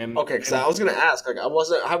 And okay, because I was gonna ask, like,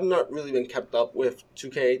 I have not really been kept up with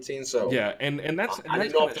 2K18, so yeah, and that's I that's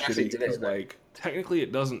didn't know kind if of they actually shitty did because anything. like technically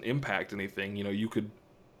it doesn't impact anything. You know, you could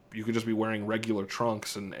just be wearing regular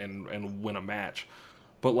trunks and win a match,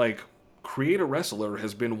 but like create a wrestler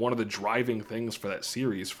has been one of the driving things for that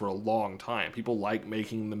series for a long time. People like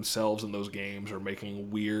making themselves in those games or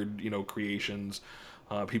making weird creations.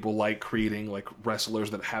 People like creating like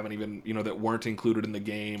wrestlers that haven't even that weren't included in the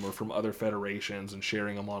game or from other federations and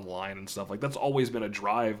sharing them online and stuff. Like that's always been a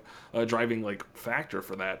driving like factor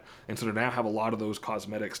for that. And so to now have a lot of those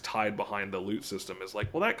cosmetics tied behind the loot system is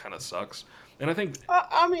like, well, that kind of sucks. And I think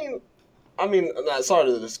I mean,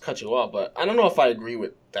 sorry to just cut you off, but I don't know if I agree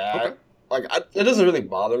with that. Okay. Like, it doesn't really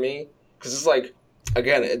bother me because it's like,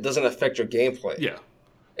 again, it doesn't affect your gameplay. Yeah.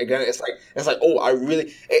 Again, it's like, oh, I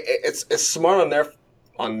really, it's smart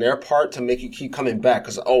on their part to make you keep coming back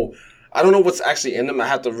because I don't know what's actually in them. I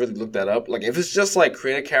have to really look that up. Like if it's just like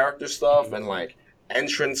create a character stuff and like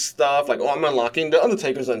entrance stuff, like I'm unlocking the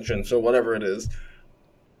Undertaker's entrance or whatever it is.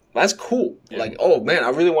 That's cool. Yeah. Like, oh man,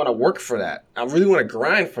 I really want to work for that. I really want to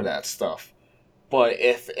grind for that stuff. But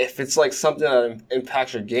if it's like something that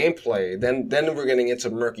impacts your gameplay, then we're getting into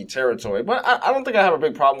murky territory. But I don't think I have a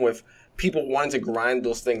big problem with people wanting to grind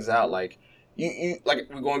those things out. Like you like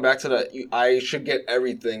we're going back to I should get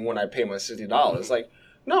everything when I pay my $60. Like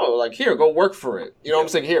no, like here, go work for it. You know what I'm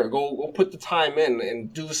saying? Here, go put the time in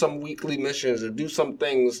and do some weekly missions or do some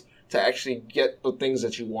things to actually get the things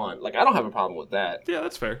that you want. Like I don't have a problem with that. Yeah,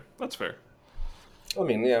 that's fair. That's fair. I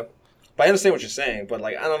mean, yeah. But I understand what you're saying, but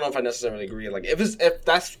like I don't know if I necessarily agree. Like if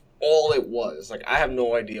that's all it was, like I have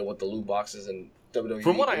no idea what the loot boxes in WWE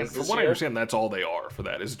From what I is this year. understand, that's all they are for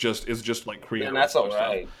that. Is just like creating. And that's all stuff.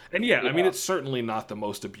 right. And yeah, I mean Yeah. it's certainly not the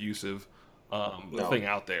most abusive thing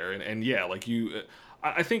out there. And yeah, like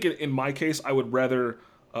I think in my case I would rather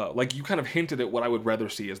like you kind of hinted at what I would rather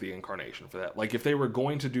see as the incarnation for that. Like if they were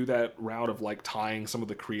going to do that route of like tying some of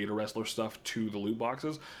the creator wrestler stuff to the loot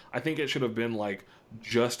boxes, I think it should have been like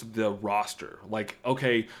just the roster. Like,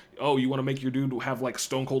 okay, you want to make your dude have like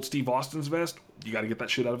Stone Cold Steve Austin's vest? You got to get that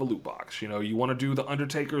shit out of a loot box. You want to do the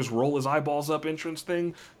Undertaker's roll his eyeballs up entrance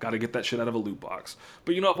thing? Got to get that shit out of a loot box.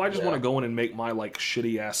 But if I just want to go in and make my like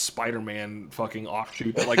shitty ass Spider-Man fucking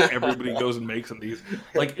offshoot that like everybody goes and makes in these,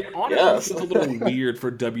 like it honestly it's a little weird for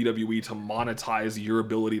WWE to monetize your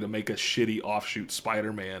ability to make a shitty offshoot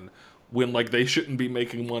Spider-Man when like they shouldn't be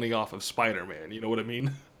making money off of Spider-Man. You know what I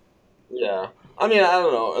mean? Yeah. I mean, I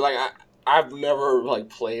don't know. Like I've never like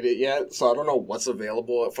played it yet, so I don't know what's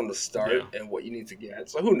available from the start and what you need to get.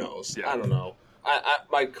 So who knows? Yeah. I don't know.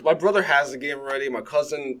 My brother has the game already. My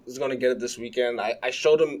cousin is going to get it this weekend. I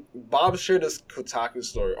showed him. Bob shared this Kotaku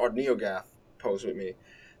story or NeoGaf post with me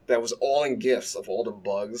that was all in gifs of all the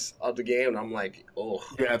bugs of the game, and I'm like, oh,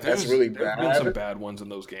 yeah, that's really there's bad. been some bad ones in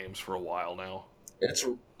those games for a while now.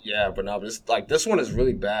 But no, this one is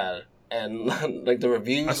really bad. and like the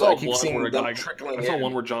I reviews, saw I keep one seeing where a them guy. trickling I saw in.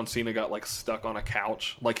 one where John Cena got like stuck on a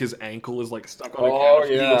couch, like his ankle is like stuck on a Oh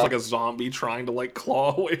couch. And he looks yeah. like a zombie trying to like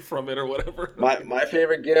claw away from it or whatever. My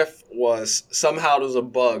favorite GIF was somehow there's a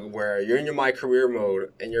bug where you're in your My Career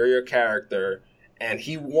mode and you're your character, and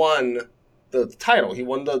he won the title. He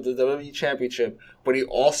won the WWE Championship, but he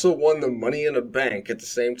also won the Money in the Bank at the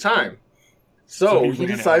same time. So So he he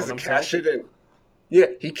ran out decides on to himself. cash it in. Yeah,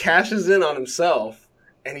 he cashes in on himself,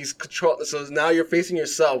 and he's control. So now you're facing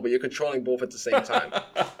yourself, but you're controlling both at the same time.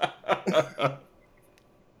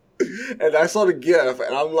 And I saw the GIF,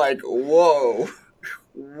 and I'm like, "Whoa,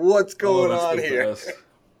 what's Oh, going that's on the here?" best.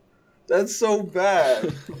 That's so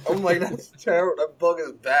bad. I'm like, "That's terrible. That bug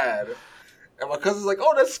is bad." And my cousin's like,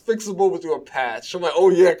 "Oh, that's fixable with a patch." I'm like, "Oh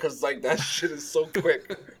yeah, because like that shit is so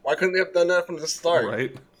quick. Why couldn't they have done that from the start?"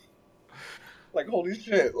 Right? Like, holy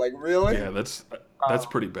shit! Like, really? Yeah, that's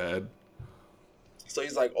pretty bad. So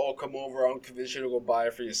he's like, "Oh, come over. I'll convince you to go buy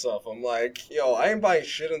it for yourself." I'm like, "Yo, I ain't buying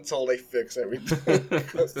shit until they fix everything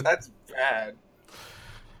because that's bad.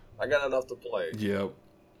 I got enough to play." Yeah,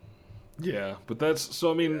 yeah, but that's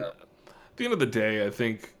so. I mean, Yeah. at the end of the day,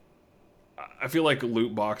 I feel like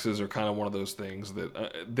loot boxes are kind of one of those things that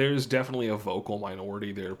there's definitely a vocal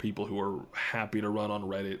minority. There are people who are happy to run on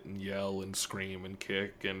Reddit and yell and scream and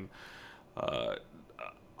kick. And uh,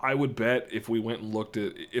 I would bet if we went and looked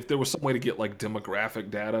at if there was some way to get like demographic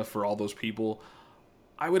data for all those people,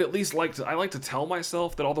 I would at least I like to tell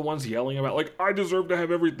myself that all the ones yelling about like I deserve to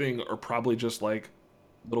have everything are probably just like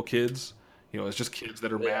little kids. You know, it's just kids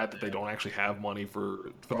that are Yeah, mad that they don't actually have money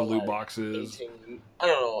for the or loot like boxes. 18. I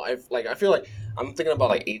don't know. I feel like I'm thinking about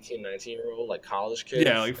like 18, 19 year old like college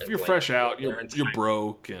Yeah, kids, like if and you're like fresh out, they're you're entitled.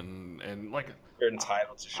 broke and like They're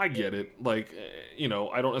entitled to I shit. get it. Like you know,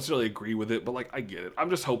 I don't necessarily agree with it, but like I get it. I'm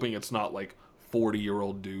just hoping it's not like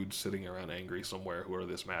 40-year-old dudes sitting around angry somewhere who are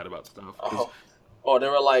this mad about stuff. Because Oh. Or they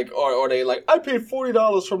were like, or they like, I paid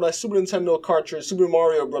 $40 for my Super Nintendo cartridge, Super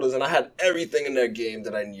Mario Brothers, and I had everything in that game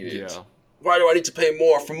that I needed. yeah, Why do I need to pay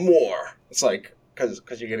more for more? It's like, because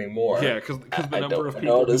you're getting more. yeah, because the I number don't of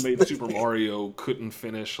know people who this. made Super Mario couldn't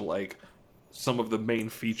finish like some of the main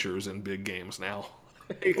features in big games now.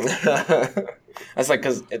 That's like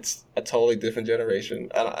because it's a totally different generation.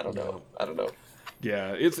 I don't know. Yeah, I don't know.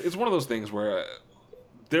 yeah. It's one of those things where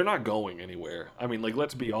they're not going anywhere. I mean, like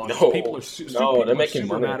let's be honest. No, no, they're People are making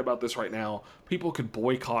super mad money. about this right now. People could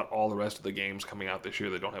boycott all the rest of the games coming out this year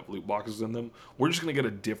that don't have loot boxes in them. We're just gonna get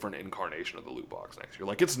a different incarnation of the loot box next year.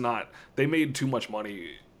 Like it's not. They made too much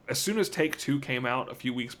money. As soon as Take Two came out a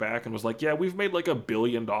few weeks back and was like, "Yeah, we've made like $1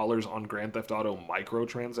 billion on Grand Theft Auto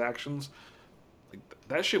microtransactions," like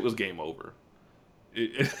that shit was game over.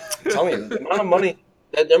 I'm telling you, the amount of money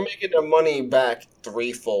that they're making their money back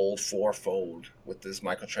threefold, fourfold with this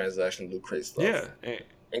microtransaction loot crate yeah, stuff.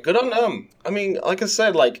 And good on them. I mean, like I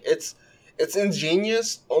said, like it's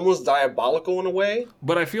ingenious, almost diabolical in a way.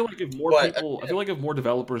 but I feel like if more But people, I feel like if more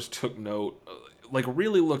developers took note, like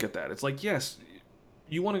really look at that, it's like, yes,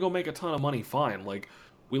 you want to go make a ton of money, fine. Like,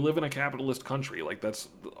 we live in a capitalist country. Like, that's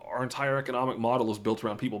our entire economic model is built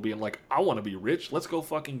around people being like, I want to be rich. Let's go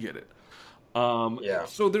fucking get it. yeah,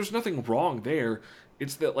 So there's nothing wrong there.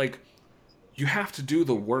 It's that, like, you have to do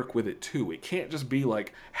the work with it too. It can't just be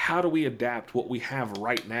like, how do we adapt what we have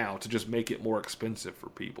right now to just make it more expensive for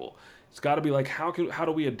people? It's got to be like, how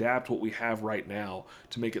do we adapt what we have right now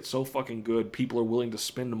to make it so fucking good people are willing to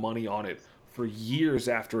spend money on it for years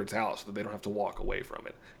after it's out so that they don't have to walk away from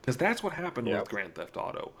it? Because that's what happened yeah, with Grand Theft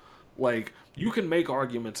Auto. Like, you can make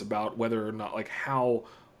arguments about whether or not like how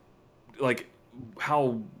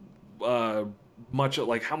uh,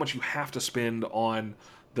 how much you have to spend on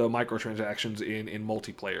the microtransactions in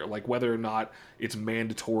multiplayer, like whether or not it's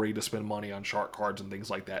mandatory to spend money on shark cards and things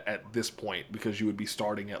like that at this point because you would be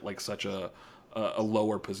starting at like such a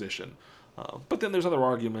lower position. But then there's other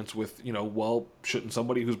arguments with, you know, well, shouldn't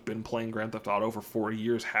somebody who's been playing Grand Theft Auto for 40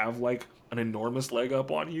 years have like an enormous leg up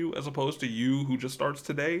on you as opposed to you who just starts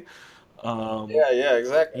today? Um, yeah,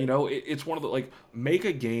 exactly. you know, it's one of the like make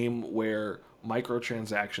a game where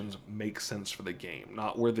microtransactions make sense for the game,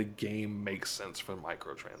 not where the game makes sense for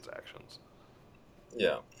microtransactions.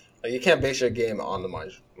 Yeah, like you can't base your game on the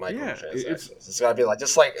Yeah, it's microtransactions. It's gotta be like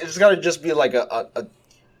it's gotta just be like a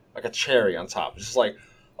like a cherry on top. It's just like,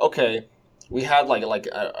 okay, we had like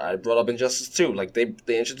I brought up Injustice 2. Like they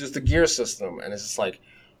introduced the gear system, and it's just like,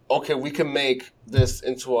 okay, we can make this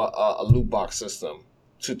into a loot box system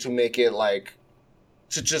to make it like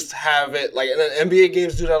to just have it like, and then NBA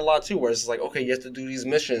games do that a lot too, where it's like, okay, you have to do these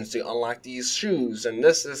missions to unlock these shoes and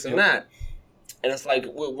this and yep, that, and it's like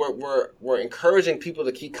we're encouraging people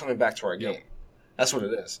to keep coming back to our yep. game. That's what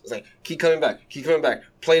it is. It's like, keep coming back,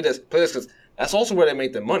 play this, because that's also where they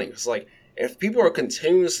make their money. It's like, if people are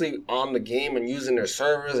continuously on the game and using their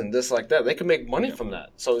servers and this like that, they can make money from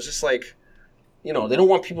that. So it's just like, they don't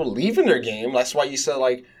want people leaving their game. That's why you said,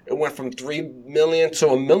 like, it went from 3 million to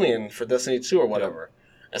 1 million for Destiny 2 or whatever.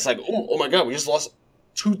 It's like, oh my God, we just lost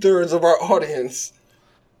 2/3 of our audience.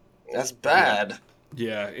 That's bad.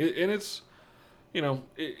 Yeah, and it's,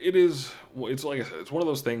 it is, it's like I said, it's one of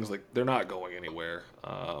those things, like, they're not going anywhere.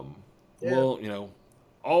 Well,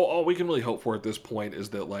 all we can really hope for at this point is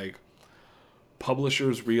that, like,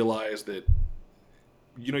 publishers realize that,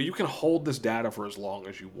 you can hold this data for as long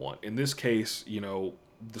as you want. In this case,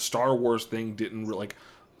 the Star Wars thing didn't really, like,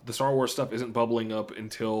 the Star Wars stuff isn't bubbling up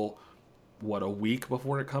until, a week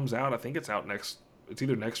before it comes out? I think it's out it's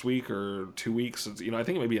either next week or 2 weeks. It's, I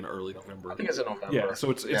think it may be in early November. I think it's in November. Yeah, so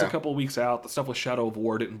it's a couple of weeks out. The stuff with Shadow of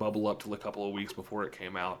War didn't bubble up till a couple of weeks before it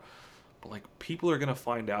came out. But, like, people are going to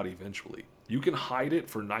find out eventually. You can hide it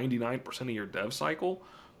for 99% of your dev cycle.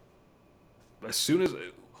 As soon as,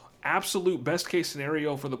 absolute best case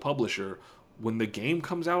scenario for the publisher, when the game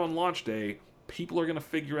comes out on launch day, people are going to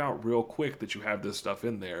figure out real quick that you have this stuff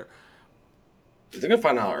in there. They're gonna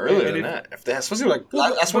find out earlier than that. If they, especially like,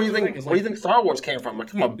 that's where you think. Where you think Star Wars came from? Like,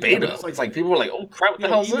 come on, beta. It's like people were like, "Oh crap, what the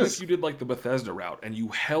hell is this?" If you did like the Bethesda route and you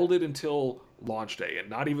held it until launch day, and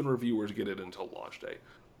not even reviewers get it until launch day,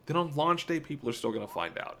 then on launch day people are still gonna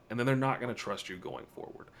find out, and then they're not gonna trust you going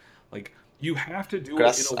forward. Like, you have to do it in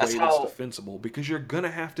a way that's defensible, because you're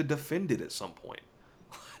gonna have to defend it at some point.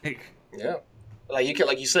 Yeah, like you can,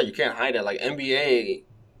 like you said, you can't hide it. Like NBA,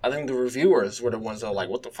 I think the reviewers were the ones that were like,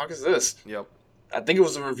 "What the fuck is this?" Yep. I think it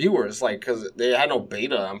was the reviewers, like, because they had no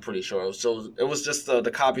beta, I'm pretty sure. So it was just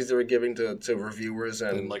the copies they were giving to reviewers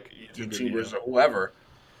and like YouTubers or whoever.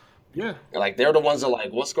 Yeah. Like, they're the ones that are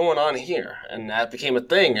like, what's going on here? And that became a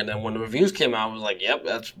thing. And then when the reviews came out, it was like, yep,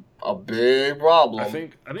 that's a big problem. I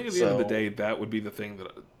think at the end of the day, that would be the thing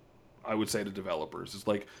that I would say to developers. Is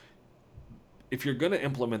like, if you're going to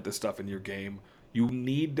implement this stuff in your game, you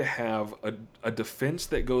need to have a defense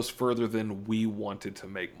that goes further than we wanted to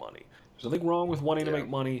make money. There's nothing wrong with wanting to make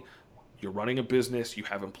money. You're running a business. You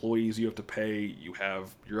have employees you have to pay. You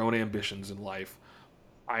have your own ambitions in life.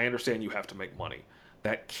 I understand you have to make money.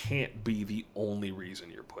 That can't be the only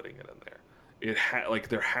reason you're putting it in there.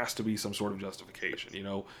 There has to be some sort of justification.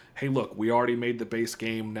 Hey, look, we already made the base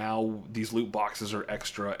game. Now these loot boxes are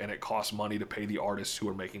extra, and it costs money to pay the artists who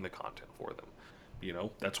are making the content for them.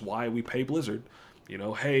 That's why we pay Blizzard.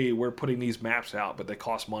 Hey, we're putting these maps out, but they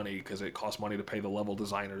cost money because it costs money to pay the level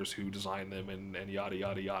designers who design them, and yada,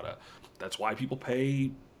 yada, yada. That's why people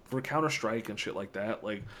pay for Counter-Strike and shit like that.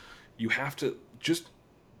 Like, you have to just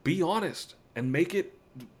be honest and make it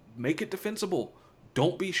defensible.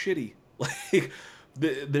 Don't be shitty. Like,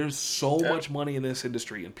 there's so much money in this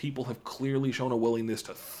industry, and people have clearly shown a willingness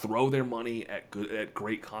to throw their money at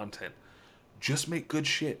great content. Just make good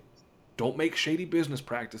shit. Don't make shady business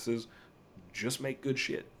practices. Just make good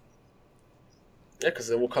shit. Yeah, because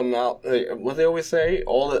it will come out. What they always say,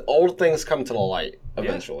 all the things come to the light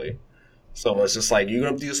eventually. Yeah. So it's just like, you're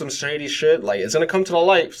gonna do some shady shit. Like, it's gonna come to the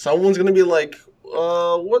light. Someone's gonna be like,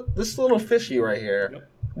 "What? This is a little fishy right here. Yep.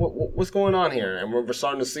 What's going on here?" And we're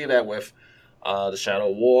starting to see that with the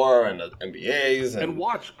Shadow War and the NBAs and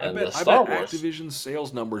watch. I bet Activision's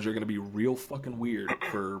sales numbers are gonna be real fucking weird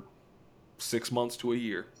for 6 months to a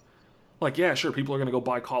year. Like, yeah, sure, people are going to go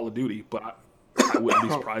buy Call of Duty, but I wouldn't be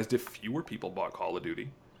surprised if fewer people bought Call of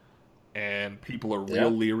Duty. And people are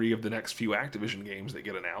real leery of the next few Activision games that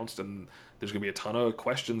get announced, and there's going to be a ton of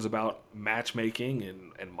questions about matchmaking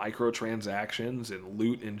and microtransactions and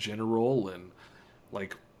loot in general, and,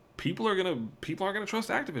 like, people aren't going to trust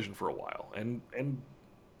Activision for a while, and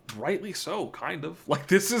rightly so, kind of. Like,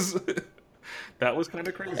 this is that was kind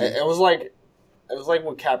of crazy. It was like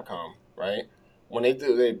with Capcom, right? When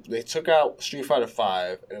they took out Street Fighter V,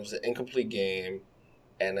 and it was an incomplete game,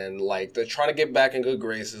 and then, like, they're trying to get back in good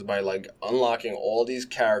graces by, like, unlocking all these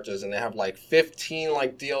characters, and they have, like, 15,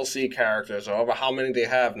 like, DLC characters, or however how many they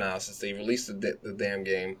have now since they released the damn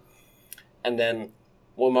game. And then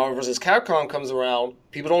when Marvel vs. Capcom comes around,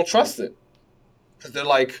 people don't trust it. Because they're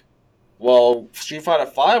like, well, Street Fighter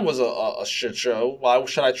V was a shit show. Why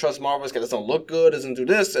should I trust Marvel? Because it doesn't look good, doesn't do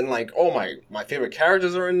this, and, like, oh, my favorite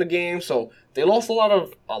characters are in the game, so they lost a lot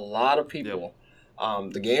of people.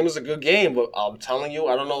 Yep. The game is a good game, but I'm telling you,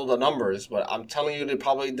 I don't know the numbers, but I'm telling you, they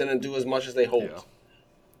probably didn't do as much as they hoped.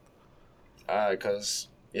 Because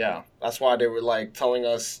that's why they were, like, telling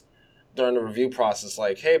us during the review process,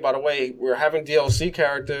 like, hey, by the way, we're having DLC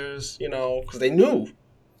characters, because they knew.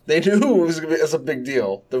 They knew it was a big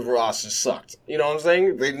deal. The roster sucked. You know what I'm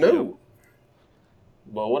saying? They knew.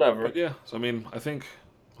 But whatever. But yeah, so I mean, I think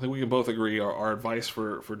we can both agree our advice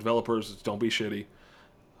for developers is don't be shitty.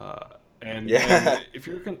 Uh, and Yeah. if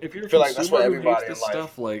you're a I feel like that's for consumer who hates everybody in this life.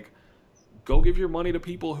 stuff, like go give your money to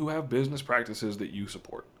people who have business practices that you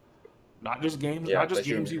support. Yeah, Not just that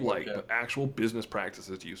games you you like, can. but actual business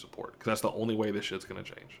practices you support. Because that's the only way this shit's gonna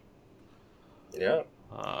change. Yeah.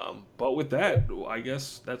 But with Yeah. that, I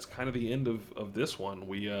guess that's kind of the end of this one.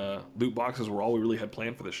 Loot boxes were all we really had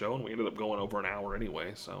planned for the show, and we ended up going over an hour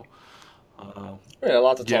anyway. So uh, Yeah, a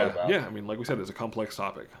lot to talk yeah, about. yeah. I mean, like we said, it's a complex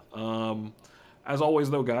topic. As always,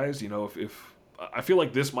 though, guys, you know, if I feel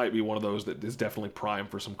like this might be one of those that is definitely prime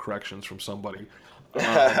for some corrections from somebody. You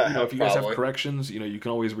know, if you guys have Probably. corrections, you know, you can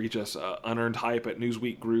always reach us unearned hype at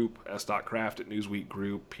Newsweek Group, s.craft at Newsweek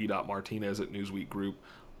Group, p.martinez at Newsweek Group.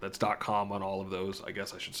 That's .com on all of those. I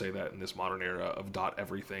guess I should say that in this modern era of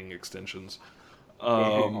 .everything extensions.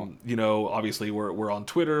 You know, obviously we're on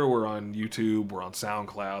Twitter, we're on YouTube, we're on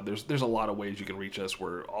SoundCloud. There's a lot of ways you can reach us.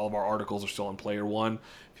 Where all of our articles are still on Player One.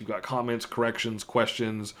 If you've got comments, corrections,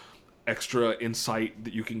 questions, extra insight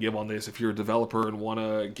that you can give on this, if you're a developer and want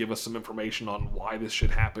to give us some information on why this shit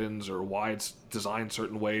happens or why it's designed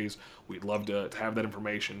certain ways, we'd love to have that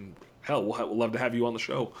information. Hell, we'll love to have you on the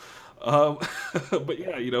show. Um, but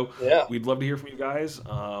yeah, you know, Yeah. we'd love to hear from you guys.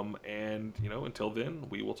 And, you know, until then,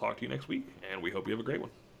 we will talk to you next week, and we hope you have a great one.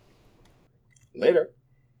 Later.